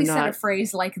you not... He probably said a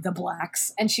phrase like, the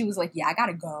blacks, and she was like, yeah, I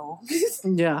gotta go.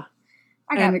 Yeah.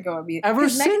 I gotta go. Ever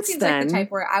since seems then... like the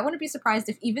type where I wouldn't be surprised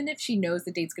if, even if she knows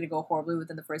the date's gonna go horribly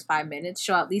within the first 5 minutes,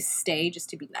 she'll at least stay just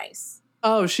to be nice.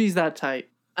 Oh, she's that type.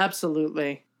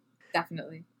 Absolutely.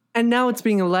 Definitely. And now it's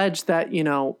being alleged that, you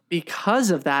know,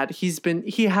 because of that,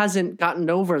 he hasn't gotten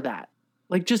over that.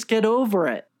 Like, just get over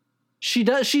it.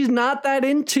 She's not that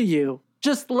into you.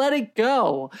 Just let it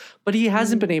go. But he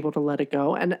hasn't been able to let it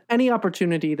go. And any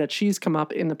opportunity that she's come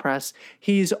up in the press,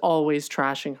 he's always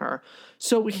trashing her.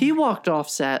 So he walked off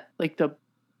set like the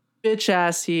bitch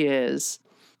ass he is.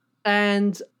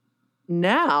 And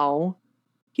now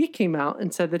he came out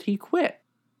and said that he quit.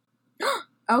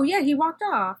 Oh yeah, he walked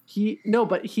off.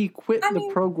 But he quit the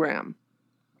program.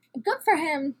 Good for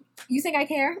him. You think I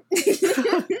care?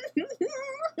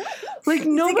 Like,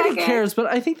 nobody cares, but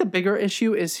I think the bigger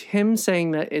issue is him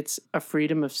saying that it's a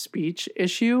freedom of speech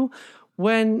issue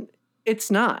when it's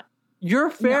not.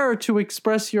 You're fair to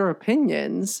express your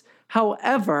opinions.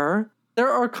 However, there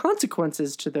are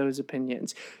consequences to those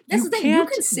opinions. That's the thing. You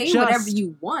can say whatever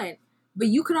you want, but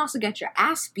you can also get your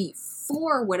ass beat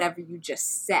for whatever you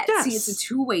just said. Yes. See, it's a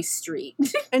two-way street.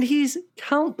 And he's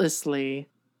countlessly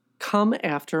come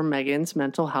after Meghan's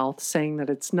mental health, saying that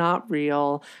it's not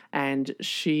real and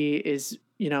she is,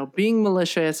 you know, being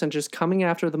malicious and just coming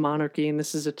after the monarchy. And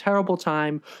this is a terrible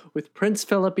time with Prince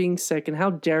Philip being sick. And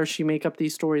how dare she make up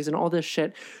these stories and all this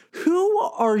shit. Who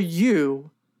are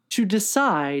you to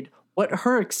decide what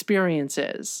her experience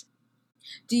is?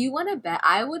 Do you want to bet?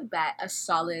 I would bet a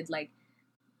solid, like,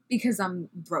 because I'm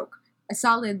broke, a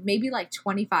solid maybe like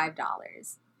 $25,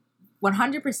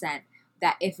 100%.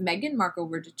 That if Meghan Markle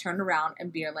were to turn around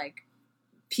and be like,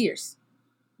 Piers,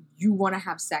 you want to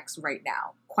have sex right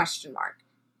now? ?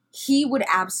 He would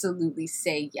absolutely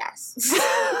say yes.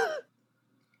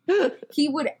 He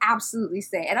would absolutely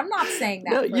say, and I'm not saying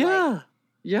that.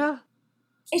 Yeah.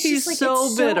 It's He's just like, so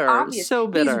it's bitter. So obvious. So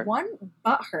bitter. He's one,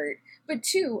 butthurt, but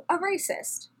two, a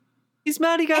racist. He's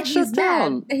mad he got shut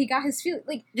down. That he got his feelings.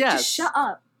 Like, just shut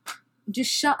up.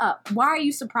 Just shut up. Why are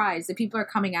you surprised that people are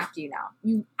coming after you now?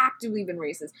 You've actively been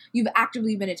racist. You've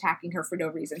actively been attacking her for no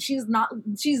reason. She's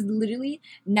literally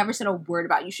never said a word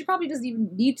about you. She probably doesn't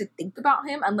even need to think about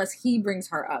him unless he brings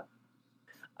her up.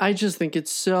 I just think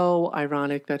it's so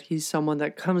ironic that he's someone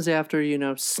that comes after, you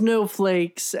know,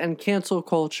 snowflakes and cancel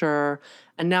culture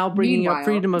and now bringing up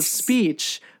freedom of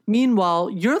speech. Meanwhile,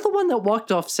 you're the one that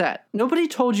walked off set. Nobody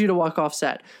told you to walk off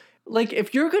set. Like,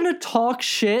 if you're going to talk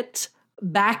shit,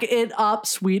 back it up,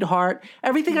 sweetheart.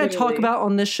 Everything I talk about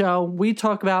on this show, we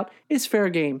talk about, is fair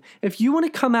game. If you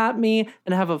want to come at me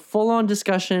and have a full-on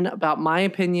discussion about my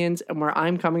opinions and where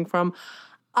I'm coming from,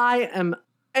 I am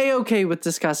A-okay with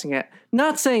discussing it.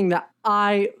 Not saying that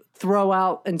I throw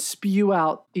out and spew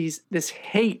out this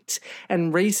hate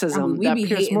and racism that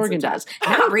Piers Morgan does.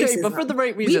 Not Okay, racism. but for the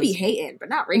right reasons. We be hating, but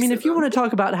not racism. I mean, if you want to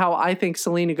talk about how I think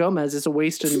Selena Gomez is a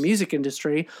waste in the music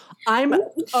industry, I'm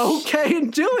okay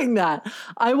in doing that.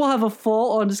 I will have a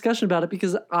full-on discussion about it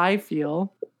because I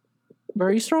feel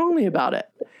very strongly about it.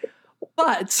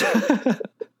 But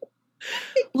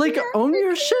like, own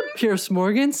your shit, Piers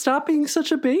Morgan. Stop being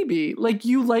such a baby. Like,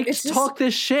 you like to talk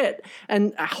this shit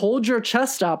and hold your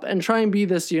chest up and try and be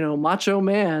this, macho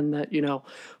man that,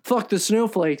 fuck the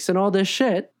snowflakes and all this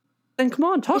shit. Then come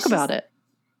on, talk about it.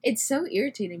 It's so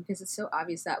irritating because it's so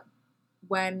obvious that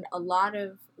when a lot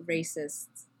of racists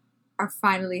are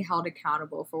finally held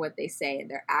accountable for what they say and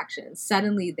their actions,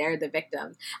 suddenly they're the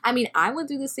victims. I mean, I went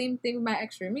through the same thing with my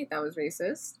ex-roommate that was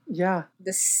racist. Yeah.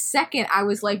 The second I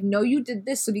was like, no, you did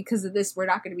this, so because of this, we're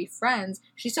not going to be friends,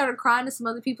 she started crying to some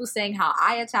other people saying how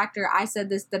I attacked her, I said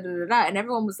this, da-da-da-da, and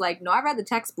everyone was like, no, I read the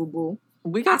text, boo-boo.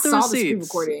 We got the receipts. The screen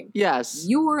recording. Yes.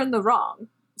 You were in the wrong.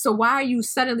 So why are you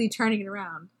suddenly turning it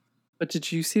around? But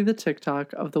did you see the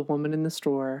TikTok of the woman in the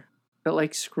store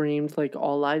that, screamed,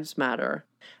 all lives matter?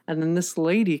 And then this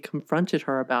lady confronted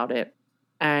her about it.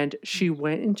 And she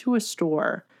went into a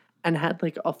store and had,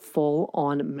 a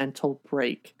full-on mental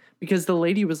break. Because the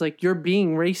lady was like, you're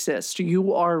being racist.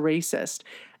 You are racist.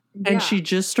 Yeah. And she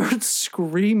just started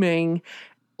screaming,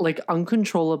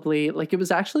 uncontrollably. It was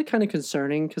actually kind of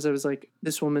concerning because I was like,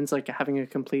 this woman's, having a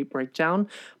complete breakdown.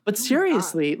 But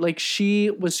seriously, she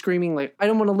was screaming, I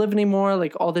don't want to live anymore,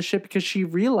 all this shit, because she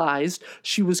realized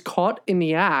she was caught in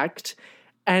the act.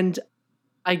 And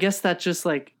I guess that just,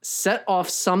 set off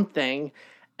something.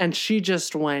 And she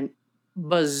just went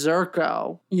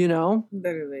berserko,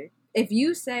 Literally. If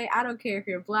you say, I don't care if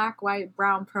you're black, white,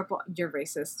 brown, purple, you're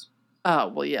racist. Oh,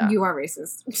 well, yeah. You are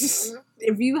racist.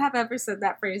 If you have ever said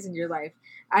that phrase in your life,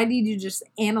 I need you to just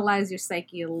analyze your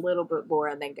psyche a little bit more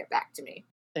and then get back to me.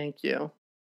 Thank you.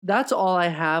 That's all I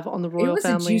have on the royal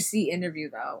family. It was a juicy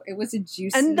interview, though. It was a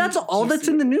juicy... And that's all that's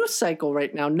in the news cycle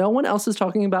right now. No one else is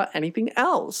talking about anything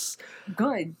else.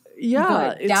 Good.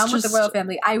 Yeah. Good. Down with the royal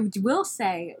family. I will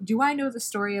say, do I know the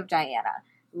story of Diana?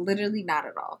 Literally not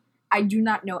at all. I do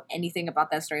not know anything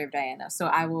about that story of Diana, so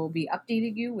I will be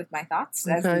updating you with my thoughts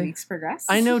as the weeks progress.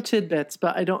 I know tidbits,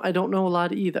 but I don't know a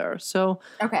lot either. So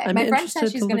okay, my friend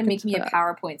said she's going to make me a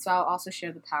PowerPoint, so I'll also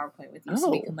share the PowerPoint with you so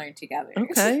we can learn together.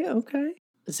 Okay.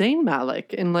 Zayn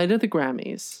Malik, in light of the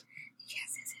Grammys,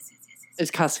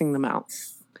 is cussing them out.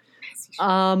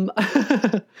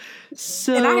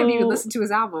 So, and I haven't even listened to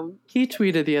his album. He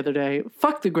tweeted the other day,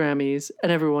 fuck the Grammys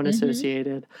and everyone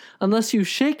associated. Unless you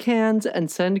shake hands and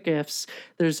send gifts,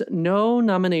 there's no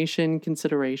nomination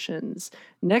considerations.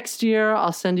 Next year,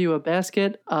 I'll send you a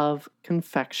basket of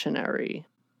confectionery.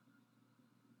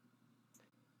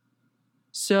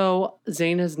 So,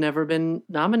 Zayn has never been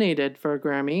nominated for a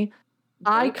Grammy.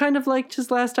 I kind of liked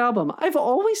his last album. I've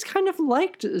always kind of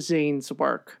liked Zayn's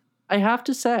work, I have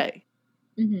to say.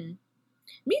 Mm-hmm.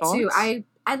 Me too. I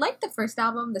liked the first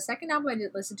album. The second album I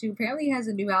didn't listen to. Apparently he has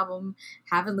a new album.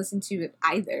 Haven't listened to it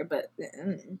either, but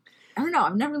I don't know.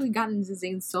 I've never really gotten into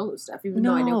Zayn's solo stuff, even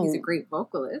though I know he's a great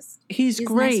vocalist. He's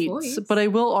great, nice, but I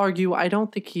will argue I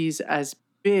don't think he's as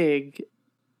big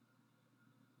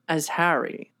as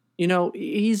Harry.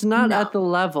 He's not at the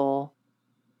level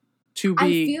to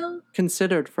be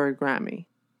considered for a Grammy.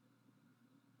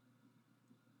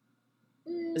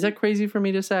 Is that crazy for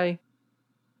me to say?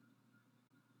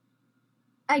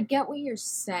 I get what you're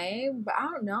saying, but I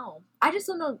don't know. I just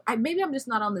don't know. Maybe I'm just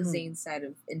not on the Zayn side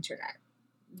of internet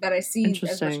that I see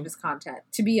as much of his content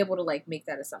to be able to make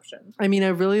that assumption. I mean, I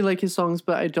really like his songs,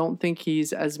 but I don't think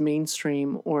he's as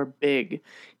mainstream or big.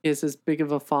 He has as big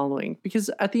of a following. Because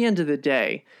at the end of the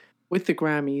day, with the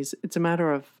Grammys, it's a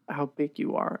matter of how big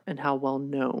you are and how well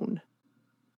known.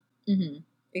 Mm-hmm.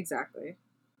 Exactly.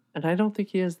 And I don't think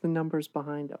he has the numbers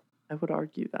behind him. I would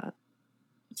argue that.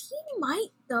 He might,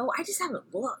 though. I just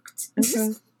haven't looked.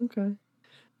 Okay.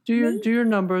 Do your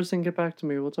numbers and get back to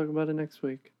me. We'll talk about it next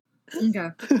week.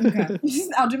 Okay.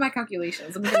 I'll do my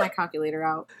calculations. Let me get my calculator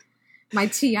out. My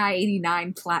TI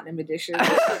 89 Platinum Edition.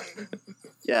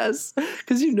 Yes,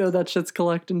 because that shit's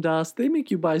collecting dust. They make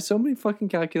you buy so many fucking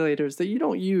calculators that you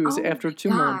don't use after 2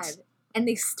 months. And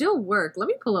they still work. Let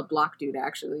me pull up Block Dude,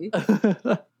 actually.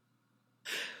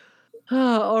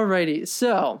 Alrighty,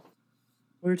 so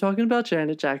we were talking about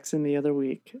Janet Jackson the other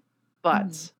week,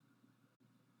 but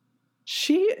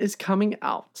she is coming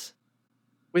out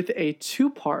with a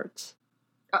 2-part,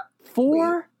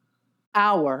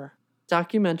 4-hour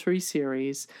documentary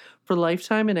series for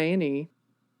Lifetime and A&E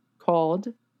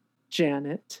called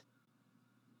Janet.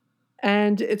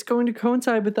 And it's going to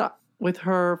coincide with the with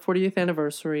her 40th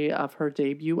anniversary of her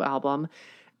debut album,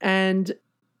 and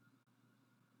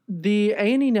the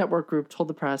A&E Network Group told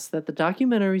the press that the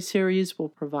documentary series will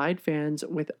provide fans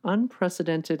with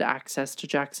unprecedented access to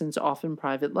Jackson's often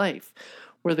private life,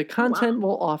 where the content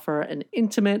will offer an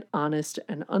intimate, honest,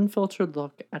 and unfiltered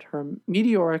look at her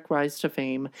meteoric rise to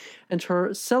fame and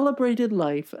her celebrated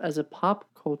life as a pop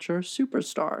culture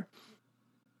superstar.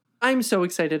 I'm so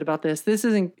excited about this. This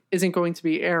isn't going to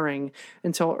be airing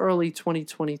until early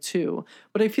 2022,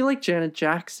 but I feel like Janet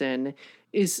Jackson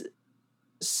is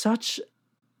such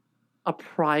a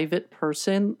private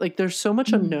person. Like, there's so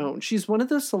much unknown. She's one of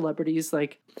those celebrities,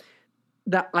 like,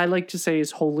 that I like to say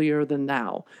is holier than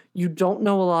thou. You don't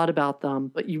know a lot about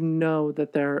them, but you know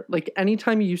that they're, like,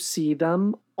 anytime you see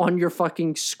them on your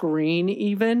fucking screen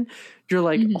even, you're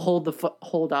like, hold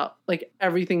up. Like,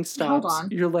 everything stops. Hold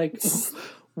on. You're like,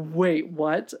 wait,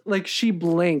 what? Like, she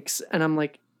blinks, and I'm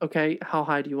like, okay, how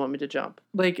high do you want me to jump?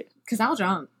 Like, because I'll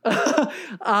jump.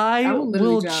 I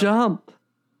will jump.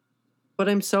 But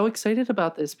I'm so excited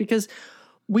about this because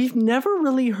we've never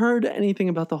really heard anything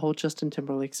about the whole Justin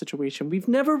Timberlake situation. We've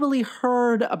never really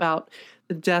heard about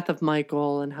the death of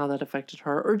Michael and how that affected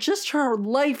her, or just her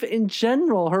life in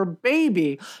general, her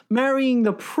baby, marrying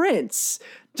the prince,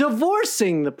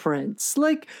 divorcing the prince.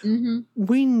 Like,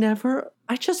 we never...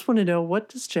 I just want to know, what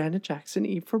does Janet Jackson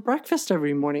eat for breakfast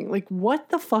every morning? Like, what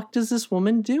the fuck does this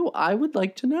woman do? I would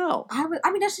like to know. I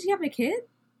mean, does she have a kid?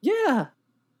 Yeah.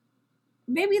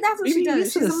 Maybe that's what she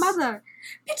does. She's a mother.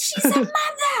 Bitch, she's a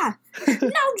mother. No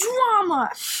drama.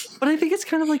 But I think it's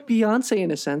kind of like Beyonce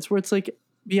in a sense, where it's like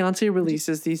Beyonce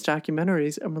releases these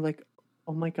documentaries and we're like,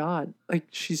 oh my God, like,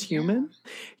 she's human?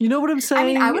 You know what I'm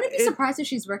saying? I mean, I wouldn't be surprised if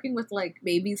she's working with, like,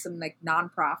 maybe some, like,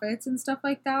 nonprofits and stuff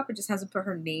like that, but just hasn't put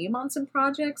her name on some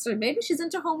projects. Or maybe she's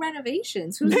into home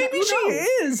renovations. Maybe she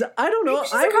is. I don't know.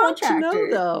 I want to know,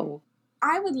 though.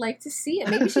 I would like to see it.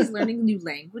 Maybe she's learning new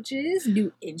languages,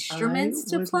 new instruments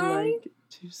to play. I would like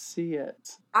to see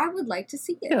it. I would like to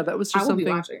see it. Yeah, that was just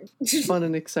something fun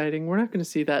and exciting. We're not going to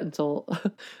see that until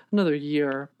another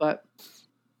year. But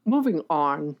moving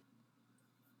on,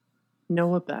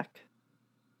 Noah Beck.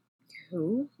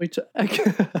 Who?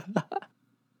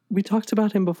 We talked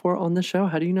about him before on the show.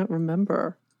 How do you not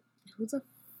remember? Who the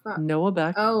fuck? Noah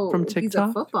Beck from TikTok. He's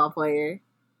a football player.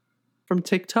 From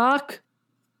TikTok?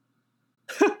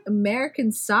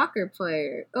 American soccer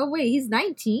player. Oh, wait, he's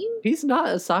 19? He's not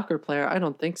a soccer player. I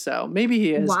don't think so. Maybe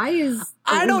he is. Why is...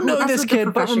 I don't know this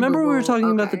kid, but remember we were talking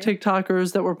about the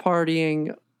TikTokers that were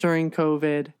partying during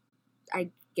COVID? I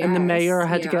guess. And the mayor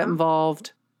had to get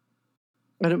involved.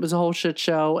 And it was a whole shit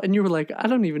show. And you were like, I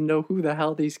don't even know who the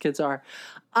hell these kids are.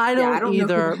 I don't either.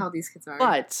 Know who the hell these kids are.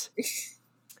 But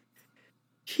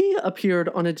he appeared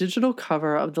on a digital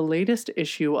cover of the latest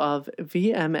issue of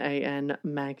VMAN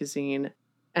magazine.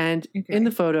 And in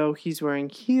the photo, he's wearing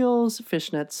heels,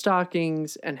 fishnet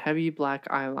stockings, and heavy black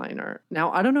eyeliner. Now,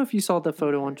 I don't know if you saw the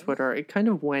photo on Twitter. It kind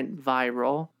of went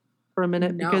viral for a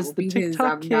minute because the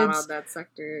TikTok kids... I'm not on that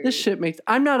sector. This shit makes...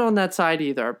 I'm not on that side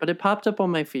either, but it popped up on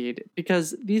my feed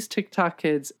because these TikTok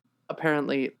kids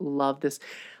apparently love this.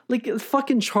 Like,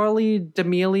 fucking Charlie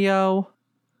D'Amelio.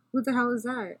 Who the hell is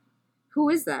that? Who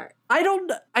is that?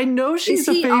 I know she's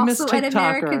a famous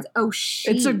TikToker. She.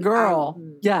 It's a girl.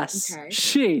 Yes. Okay.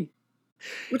 She.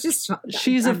 Which is...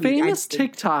 She's a famous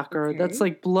TikToker that's,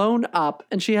 like, blown up,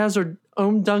 and she has her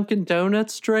own Dunkin'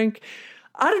 Donuts drink.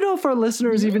 I don't know if our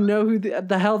listeners even know who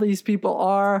the hell these people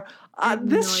are.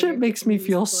 This shit makes me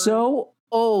feel so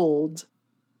old.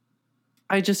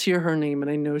 I just hear her name,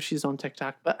 and I know she's on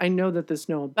TikTok, but I know that this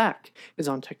Noah Beck is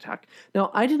on TikTok.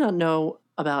 Now, I did not know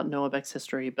about Noah Beck's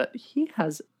history, but he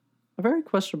has a very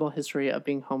questionable history of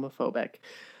being homophobic.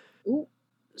 Ooh.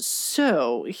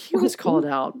 So he was called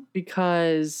out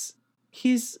because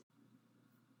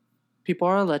people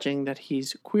are alleging that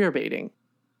he's queer baiting.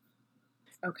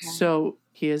 Okay. So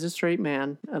he is a straight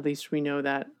man. At least we know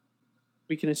that.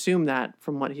 We can assume that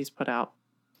from what he's put out.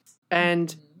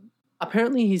 And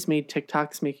apparently he's made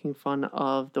TikToks making fun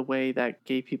of the way that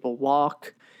gay people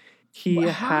walk.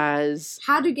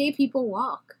 How do gay people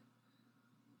walk?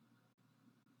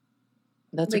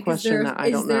 That's a question that I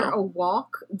don't know. Is there a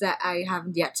walk that I have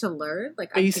yet to learn?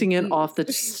 Like, basing it off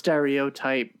the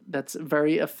stereotype that's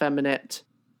very effeminate.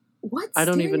 What? I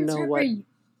don't even know what.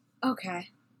 Okay.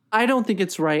 I don't think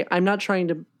it's right. I'm not trying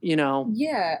to,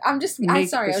 Yeah, I'm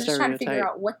sorry. I was just trying to figure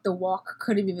out what the walk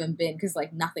could have even been because,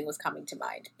 like, nothing was coming to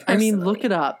mind. Personally. I mean, look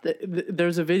it up.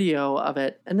 There's a video of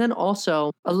it. And then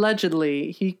also,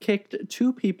 allegedly, he kicked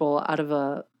 2 people out of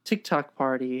a TikTok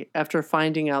party after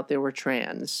finding out they were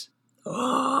trans.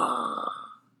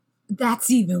 That's...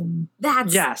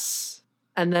 Yes.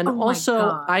 And then Oh my also,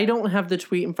 God. I don't have the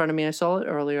tweet in front of me. I saw it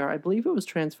earlier. I believe it was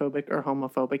transphobic or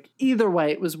homophobic. Either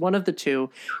way, it was one of the two.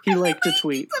 He liked a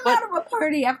tweet. He's out of a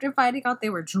party after finding out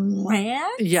they were trans?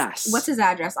 Yes. What's his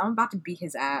address? I'm about to beat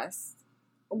his ass.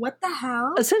 What the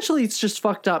hell? Essentially, it's just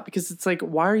fucked up because it's like,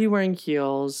 why are you wearing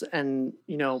heels and,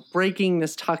 you know, breaking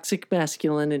this toxic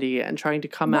masculinity and trying to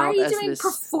come out as this... Why are you doing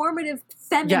performative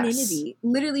femininity?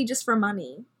 Literally just for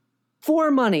money. For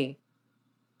money.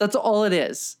 That's all it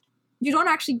is. You don't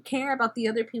actually care about the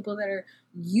other people that are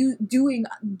doing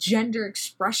gender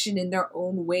expression in their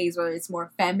own ways, whether it's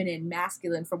more feminine,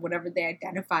 masculine, from whatever they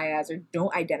identify as or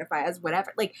don't identify as,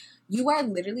 whatever. Like, you are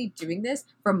literally doing this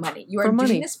for money. You are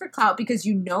doing this for clout because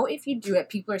you know if you do it,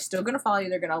 people are still going to follow you.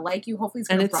 They're going to like you. Hopefully it's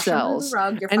going to brush under the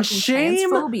rug. Your fucking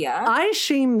transphobia. I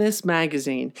shame this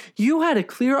magazine. You had a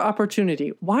clear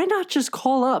opportunity. Why not just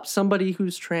call up somebody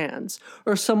who's trans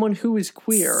or someone who is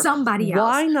queer? Somebody else.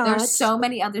 Why not? There's so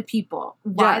many other people.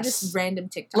 Why this random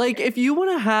TikTok? Like, if you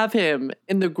want to have him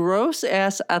in the gross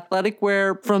ass athletic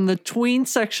wear from the tween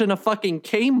section of fucking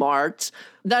Kmart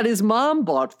that his mom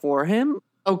bought for him,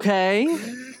 okay?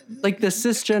 Like the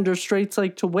cisgender straights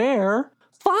like to wear,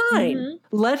 fine. Mm-hmm.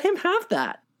 Let him have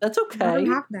that. That's okay. Let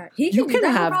him have that. You can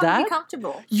have that. Be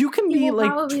comfortable. You can be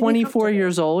like 24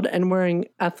 years old and wearing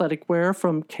athletic wear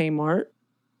from Kmart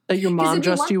that your mom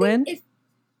dressed you in.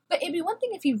 But it'd be one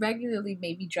thing if he regularly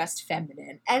maybe dressed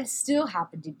feminine and still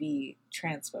happened to be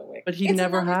transphobic. But he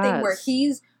never has. Thing where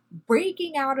he's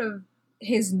breaking out of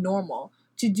his normal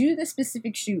to do the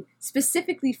specific shoot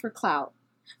specifically for clout,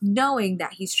 knowing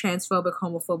that he's transphobic,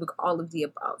 homophobic, all of the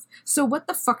above. So what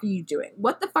the fuck are you doing?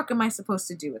 What the fuck am I supposed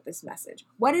to do with this message?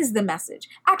 What is the message?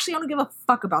 Actually, I don't give a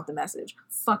fuck about the message.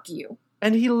 Fuck you.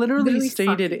 And he literally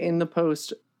stated in the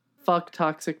post, fuck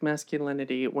toxic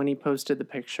masculinity, when he posted the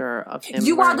picture of him.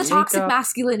 You are the toxic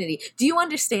masculinity. Do you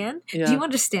understand? Yeah. Do you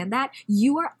understand that?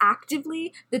 You are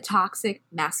actively the toxic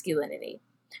masculinity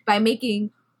by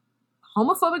making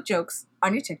homophobic jokes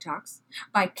on your TikToks,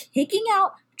 by kicking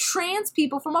out trans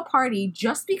people from a party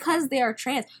just because they are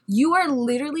trans. You are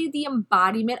literally the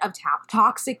embodiment of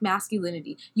toxic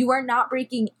masculinity. You are not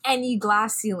breaking any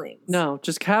glass ceilings. No,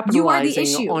 just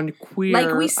capitalizing on queer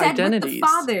like we said identities. With the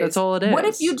fathers. That's all it is. What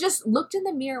if you just looked in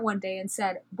the mirror one day and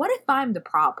said, what if I'm the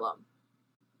problem?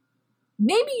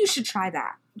 Maybe you should try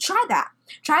that. Try that.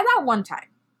 Try that one time.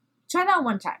 Try that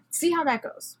one time. See how that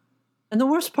goes. And the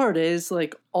worst part is,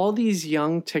 like, all these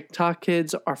young TikTok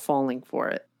kids are falling for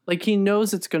it. Like, he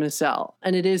knows it's going to sell,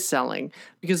 and it is selling,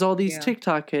 because all these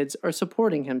TikTok kids are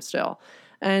supporting him still.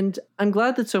 And I'm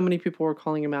glad that so many people were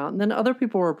calling him out. And then other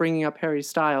people were bringing up Harry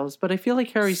Styles. But I feel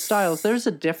like Harry Styles, there's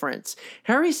a difference.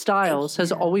 Harry Styles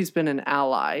has always been an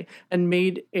ally and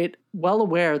made it well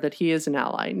aware that he is an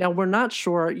ally. Now, we're not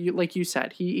sure, like you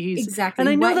said, he's... Exactly. And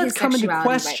I know that's come into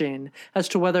question as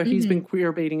to whether he's been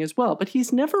queer baiting as well. But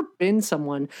he's never been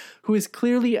someone who is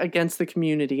clearly against the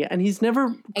community. And he's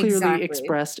never clearly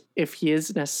expressed if he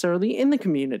is necessarily in the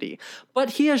community. But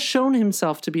he has shown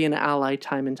himself to be an ally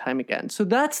time and time again. So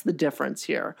that's the difference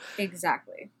here.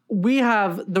 Exactly. We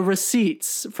have the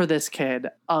receipts for this kid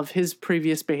of his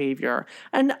previous behavior.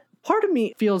 And part of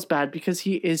me feels bad because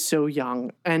he is so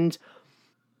young. And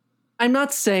I'm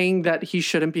not saying that he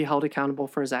shouldn't be held accountable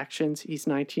for his actions. He's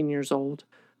 19 years old.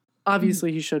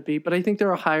 Obviously, he should be. But I think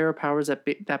there are higher powers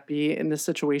that be in this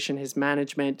situation. His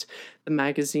management, the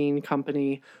magazine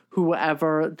company,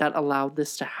 whoever that allowed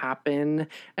this to happen,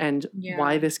 and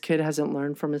why this kid hasn't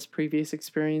learned from his previous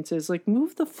experiences. Like,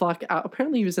 move the fuck out.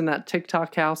 Apparently, he was in that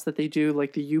TikTok house that they do,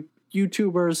 like the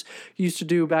YouTubers used to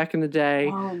do back in the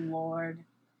day. Oh, Lord.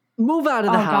 Move out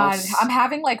of the house. God. I'm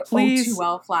having, like, please.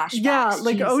 O2L flashbacks. Yeah,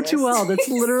 like Jesus. O2L. That's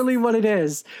literally what it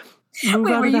is. Move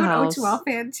Wait, out were of the you house. an O2L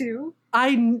fan, too?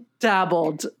 I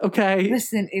dabbled, okay?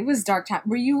 Listen, it was dark time.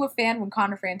 Were you a fan when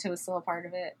Connor Franta was still a part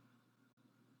of it?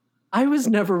 I was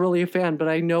never really a fan, but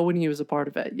I know when he was a part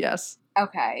of it, yes.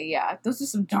 Okay, yeah. Those are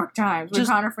some dark times when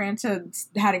Connor Franta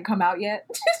hadn't come out yet.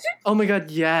 Oh my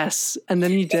god, yes. And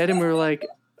then he did, and we were like,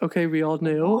 okay, we all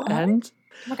knew, what? and...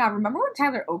 Oh my god, remember when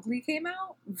Tyler Oakley came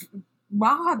out?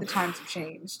 Wow, how the times have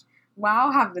changed.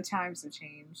 Wow, how the times have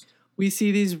changed. We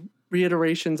see these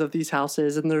reiterations of these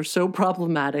houses, and they're so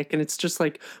problematic, and it's just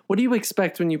like, what do you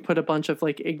expect when you put a bunch of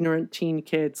like ignorant teen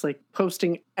kids like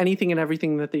posting anything and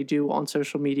everything that they do on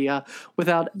social media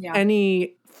without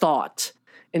any thought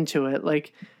into it,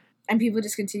 like, and people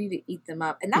just continue to eat them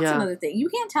up. And that's another thing. You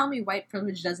can't tell me white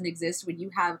privilege doesn't exist when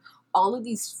you have all of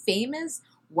these famous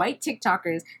white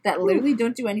TikTokers that literally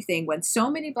don't do anything, when so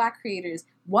many black creators,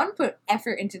 one, put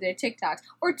effort into their TikToks,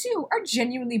 or two, are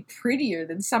genuinely prettier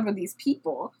than some of these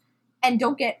people and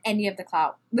don't get any of the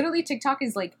clout. Literally, TikTok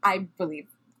is, like, I believe,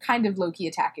 kind of low-key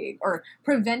attacking or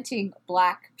preventing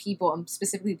Black people and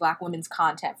specifically Black women's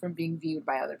content from being viewed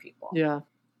by other people. Yeah.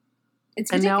 It's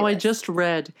and ridiculous. now I just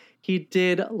read he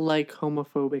did like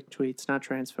homophobic tweets, not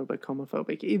transphobic,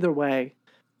 homophobic. Either way,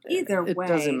 it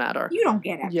doesn't matter. You don't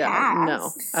get a pass.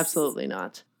 No, absolutely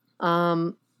not.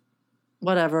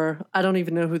 Whatever. I don't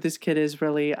even know who this kid is,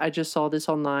 really. I just saw this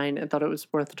online and thought it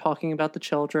was worth talking about the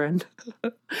children.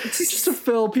 Just to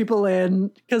fill people in.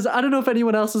 Because I don't know if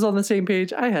anyone else is on the same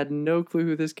page. I had no clue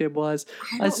who this kid was.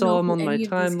 I saw him on my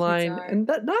timeline. And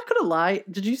not gonna lie,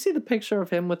 did you see the picture of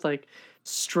him with like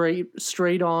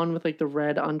straight on with like the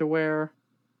red underwear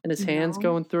and his hands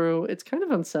going through? It's kind of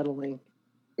unsettling.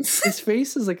 His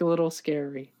face is like a little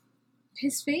scary.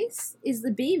 His face is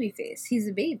the baby face. He's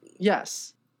a baby.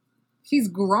 Yes. He's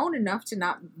grown enough to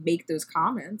not make those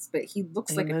comments, but he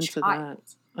looks like a child.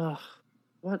 Ugh,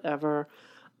 whatever.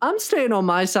 I'm staying on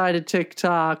my side of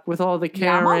TikTok with all the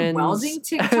Karens. Yeah, I'm on welding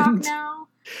TikTok now.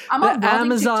 I'm on welding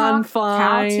Amazon TikTok,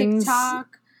 finds. cow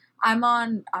TikTok. I'm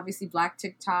on, obviously, Black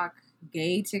TikTok,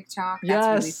 gay TikTok.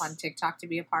 That's really fun TikTok to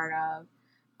be a part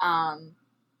of.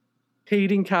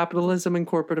 Hating capitalism and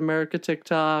corporate America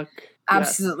TikTok.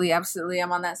 Absolutely, yes. Absolutely.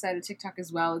 I'm on that side of TikTok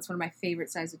as well. It's one of my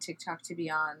favorite sides of TikTok to be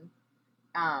on.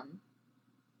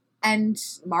 And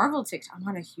Marvel TikTok. I'm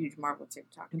on a huge Marvel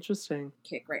TikTok. Interesting.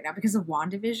 Kick right now because of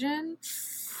WandaVision.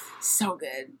 So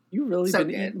good. You really been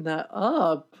eating that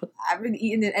up. I've been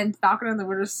eating it, and Falcon and the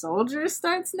Winter Soldier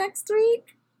starts next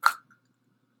week.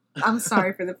 I'm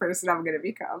sorry for the person I'm going to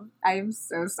become. I am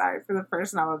so sorry for the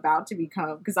person I'm about to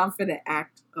become because I'm finna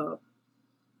act up.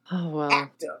 Oh, well.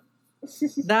 Act up.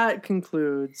 That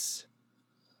concludes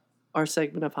our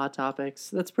segment of Hot Topics.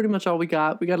 That's pretty much all we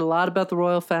got. We got a lot about the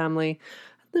royal family.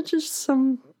 And then just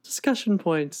some discussion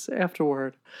points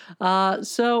afterward.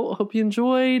 So, hope you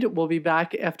enjoyed. We'll be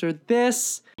back after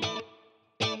this.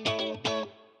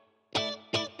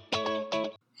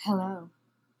 Hello,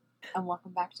 and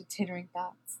welcome back to Tittering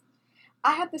Thoughts.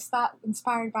 I had this thought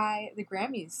inspired by the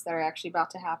Grammys that are actually about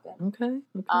to happen. Okay.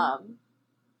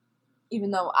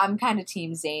 Even though I'm kind of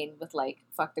Team Zayn with, like,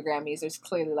 fuck the Grammys, there's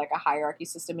clearly, like, a hierarchy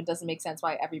system. It doesn't make sense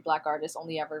why every Black artist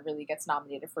only ever really gets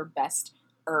nominated for Best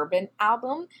Urban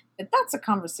Album. But that's a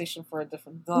conversation for a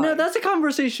different day. No, that's a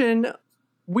conversation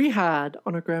we had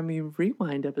on our Grammy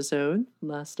Rewind episode.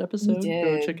 Last episode.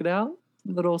 Go check it out.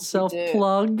 Little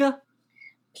self-plug.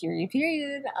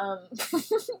 Period.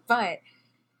 But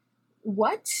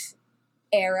what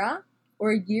era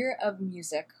or year of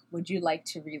music would you like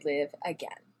to relive again?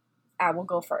 I will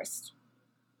go first.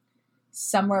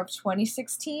 Summer of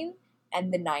 2016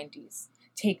 and the 90s.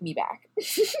 Take me back.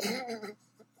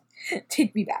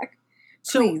 Take me back.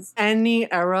 Please. So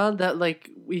any era that, like,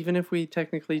 even if we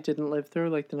technically didn't live through,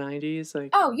 like, the 90s?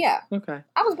 Like, oh, yeah. Okay.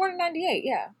 I was born in 98,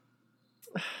 yeah.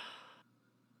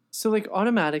 So, like,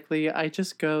 automatically, I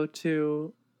just go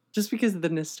to, just because of the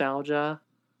nostalgia,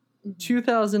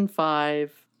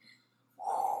 2005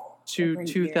 to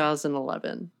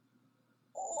 2011. Year.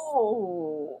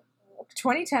 Oh,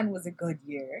 2010 was a good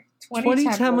year.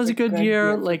 2010 was a good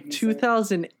year. Like,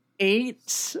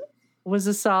 2008 was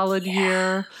a solid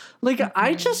year. Like,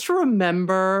 I just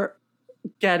remember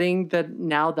getting that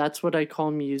now that's what I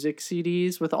call music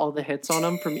CDs with all the hits on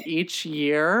them from each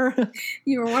year.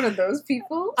 You were one of those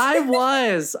people? I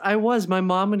was. My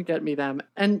mom would get me them.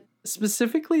 And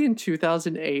specifically in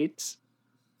 2008,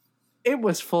 it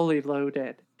was fully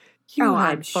loaded. You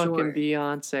had fucking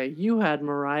Beyonce. You had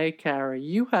Mariah Carey.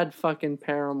 You had fucking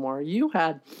Paramore. You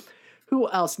had... Who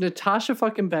else? Natasha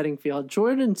fucking Bedingfield,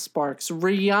 Jordan Sparks,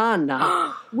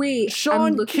 Rihanna. Wait, Sean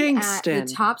I'm looking Kingston. at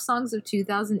the top songs of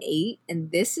 2008,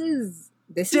 and this is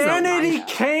Danity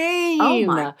Kane. Oh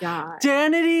my god,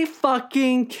 Danity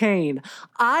fucking Kane.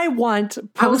 I want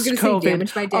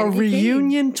post-COVID a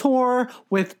reunion tour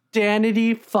with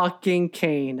Danity fucking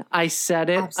Kane. I said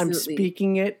it. Absolutely. I'm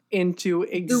speaking it into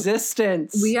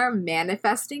existence. We are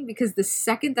manifesting because the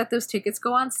second that those tickets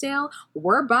go on sale,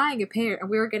 we're buying a pair and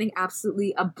we're getting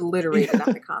absolutely obliterated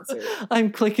at the concert.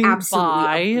 I'm clicking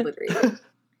buy. Obliterated.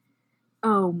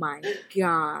 Oh my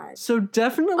god. So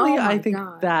definitely I think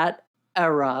that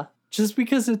era, just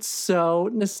because it's so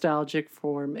nostalgic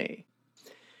for me.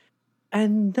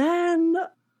 And then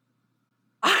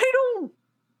I don't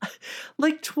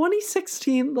like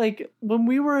 2016, like when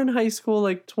we were in high school,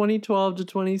 like 2012 to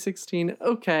 2016,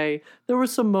 okay, there were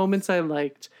some moments I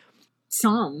liked.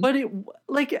 Some. But it,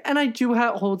 like, and I do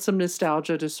hold some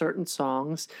nostalgia to certain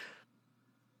songs,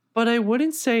 but I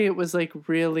wouldn't say it was like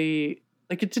really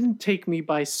Like, it didn't take me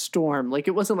by storm. Like,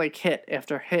 it wasn't like hit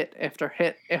after hit after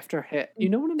hit after hit. You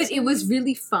know what I'm saying? But it was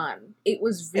really fun. It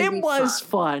was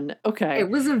fun. Okay. It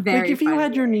was a very like, if you fun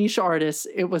had your year. niche artists,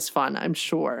 it was fun, I'm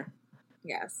sure.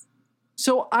 Yes.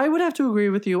 So I would have to agree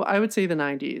with you. I would say the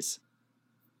 90s.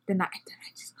 The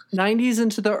 90s. 90s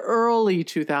into the early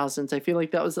 2000s. I feel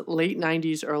like that was late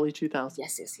 90s, early 2000s.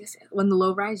 Yes. When the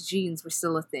low-rise jeans were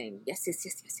still a thing.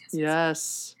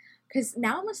 Yes. Because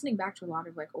now I'm listening back to a lot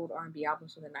of like old R&B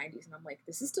albums from the 90s, and I'm like,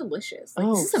 this is delicious. Like,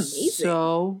 this is amazing.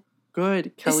 So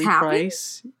good. Kelly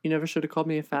Price. You never should have called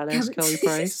me a fat ass, Kelly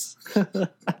Price.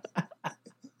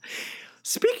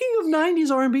 Speaking of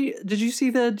 90s R&B, did you see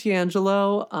the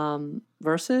D'Angelo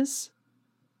verses?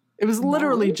 It was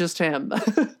literally just him.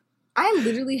 I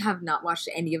literally have not watched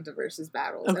any of the versus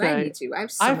battles, and I need to.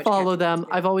 I follow them.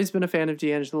 I've always been a fan of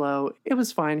D'Angelo. It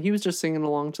was fine. He was just singing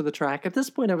along to the track. At this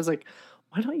point, I was like,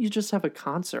 why don't you just have a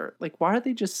concert? Like, why are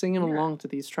they just singing along to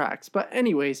these tracks? But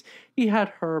anyways, he had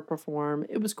her perform.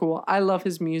 It was cool. I love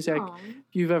his music. Aww. If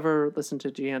you've ever listened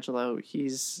to D'Angelo,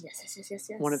 he's yes.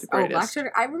 one of the greatest. Black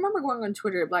Twitter. I remember going on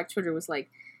Twitter. Black Twitter was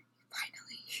like,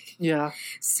 finally. Yeah.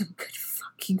 Some good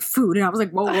fucking food. And I was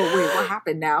like, whoa, wait, what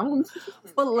happened now?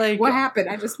 But like, what happened?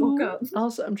 I just woke up.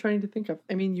 Also, I'm trying to think of,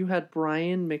 I mean, you had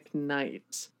Brian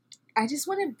McKnight. I just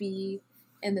want to be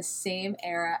in the same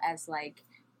era as like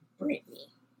Britney,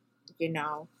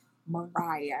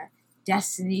 Mariah,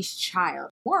 Destiny's Child.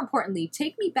 More importantly,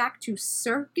 take me back to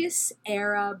circus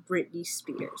era Britney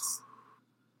Spears.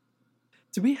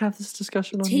 Did we have this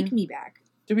discussion on here? Take me back.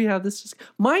 Did we have this?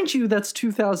 Mind you, that's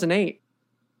 2008.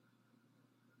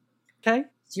 Okay?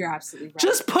 You're absolutely right.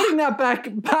 Just putting that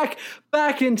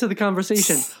back into the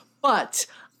conversation. But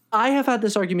I have had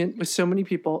this argument with so many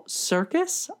people.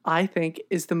 Circus, I think,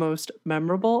 is the most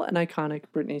memorable and iconic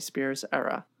Britney Spears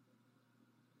era.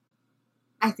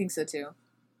 I think so too.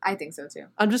 I'm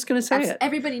just going to say it.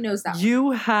 Everybody knows that.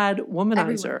 You had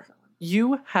Womanizer.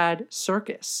 You had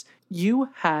Circus. You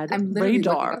had I'm literally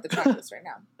Radar. looking up the track list right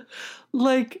now.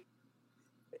 Like,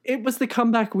 it was the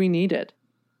comeback we needed.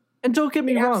 And don't get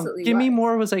me wrong, Give Me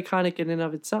More was iconic in and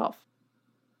of itself.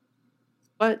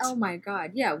 But oh my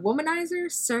god, yeah,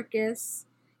 Womanizer, Circus.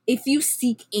 If You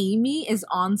Seek Amy is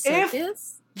on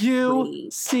Circus. If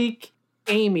You Seek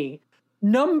Amy.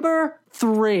 Number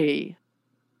 3.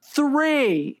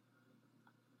 3.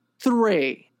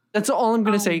 That's all I'm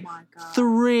going to say. My God.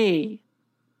 3.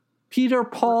 Peter,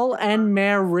 Paul, and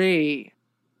Mary.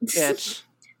 Bitch.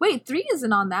 Wait, 3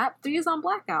 isn't on that. 3 is on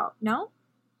Blackout. No?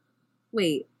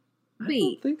 Wait. I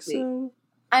don't think so.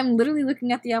 I'm literally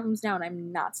looking at the albums now and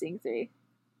I'm not seeing 3.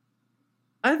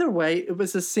 Either way, it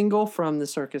was a single from the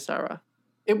Circus era.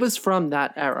 It was from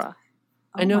that era.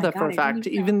 I know that for a fact,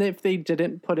 even if they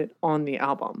didn't put it on the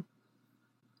album.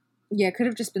 Yeah, it could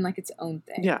have just been like its own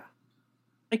thing. Yeah.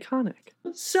 Iconic.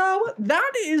 So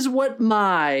that is what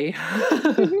my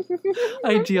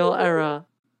ideal era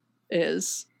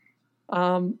is.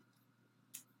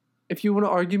 If you want to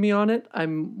argue me on it,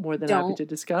 I'm more than happy to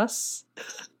discuss.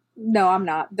 No, I'm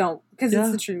not. Don't, because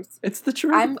it's the truth. It's the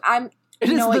truth. It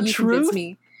is the truth.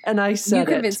 Me. And I said you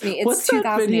convinced me. It's What's 2008.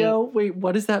 That video? Wait,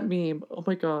 what is that meme? Oh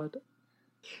my god.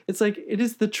 It's like, it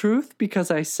is the truth because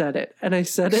I said it. And I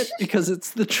said it because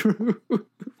it's the truth.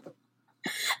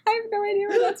 I have no idea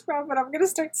where that's from, but I'm going to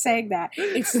start saying that.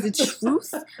 It's the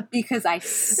truth because I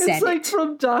said it. It's like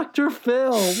from Dr.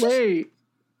 Phil. Wait.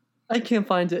 I can't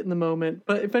find it in the moment.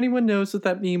 But if anyone knows what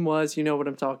that meme was, you know what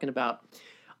I'm talking about.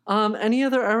 Any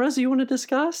other eras you want to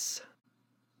discuss?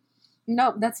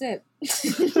 No, that's it.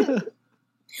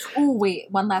 Oh,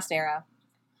 wait. One last era.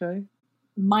 Okay.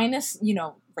 Minus,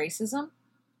 racism.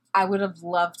 I would have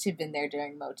loved to have been there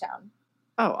during Motown.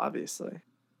 Oh, obviously.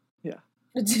 Yeah.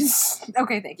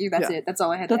 Okay, thank you. That's it. That's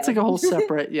all I had to That's like a whole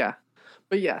separate, yeah.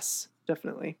 But yes,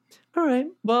 definitely. All right.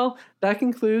 Well, that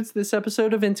concludes this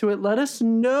episode of Into It. Let us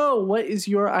know, what is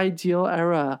your ideal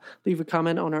era? Leave a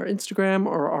comment on our Instagram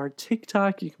or our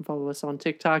TikTok. You can follow us on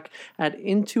TikTok at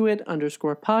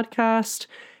Intuit_podcast.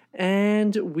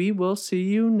 And we will see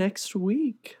you next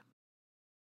week.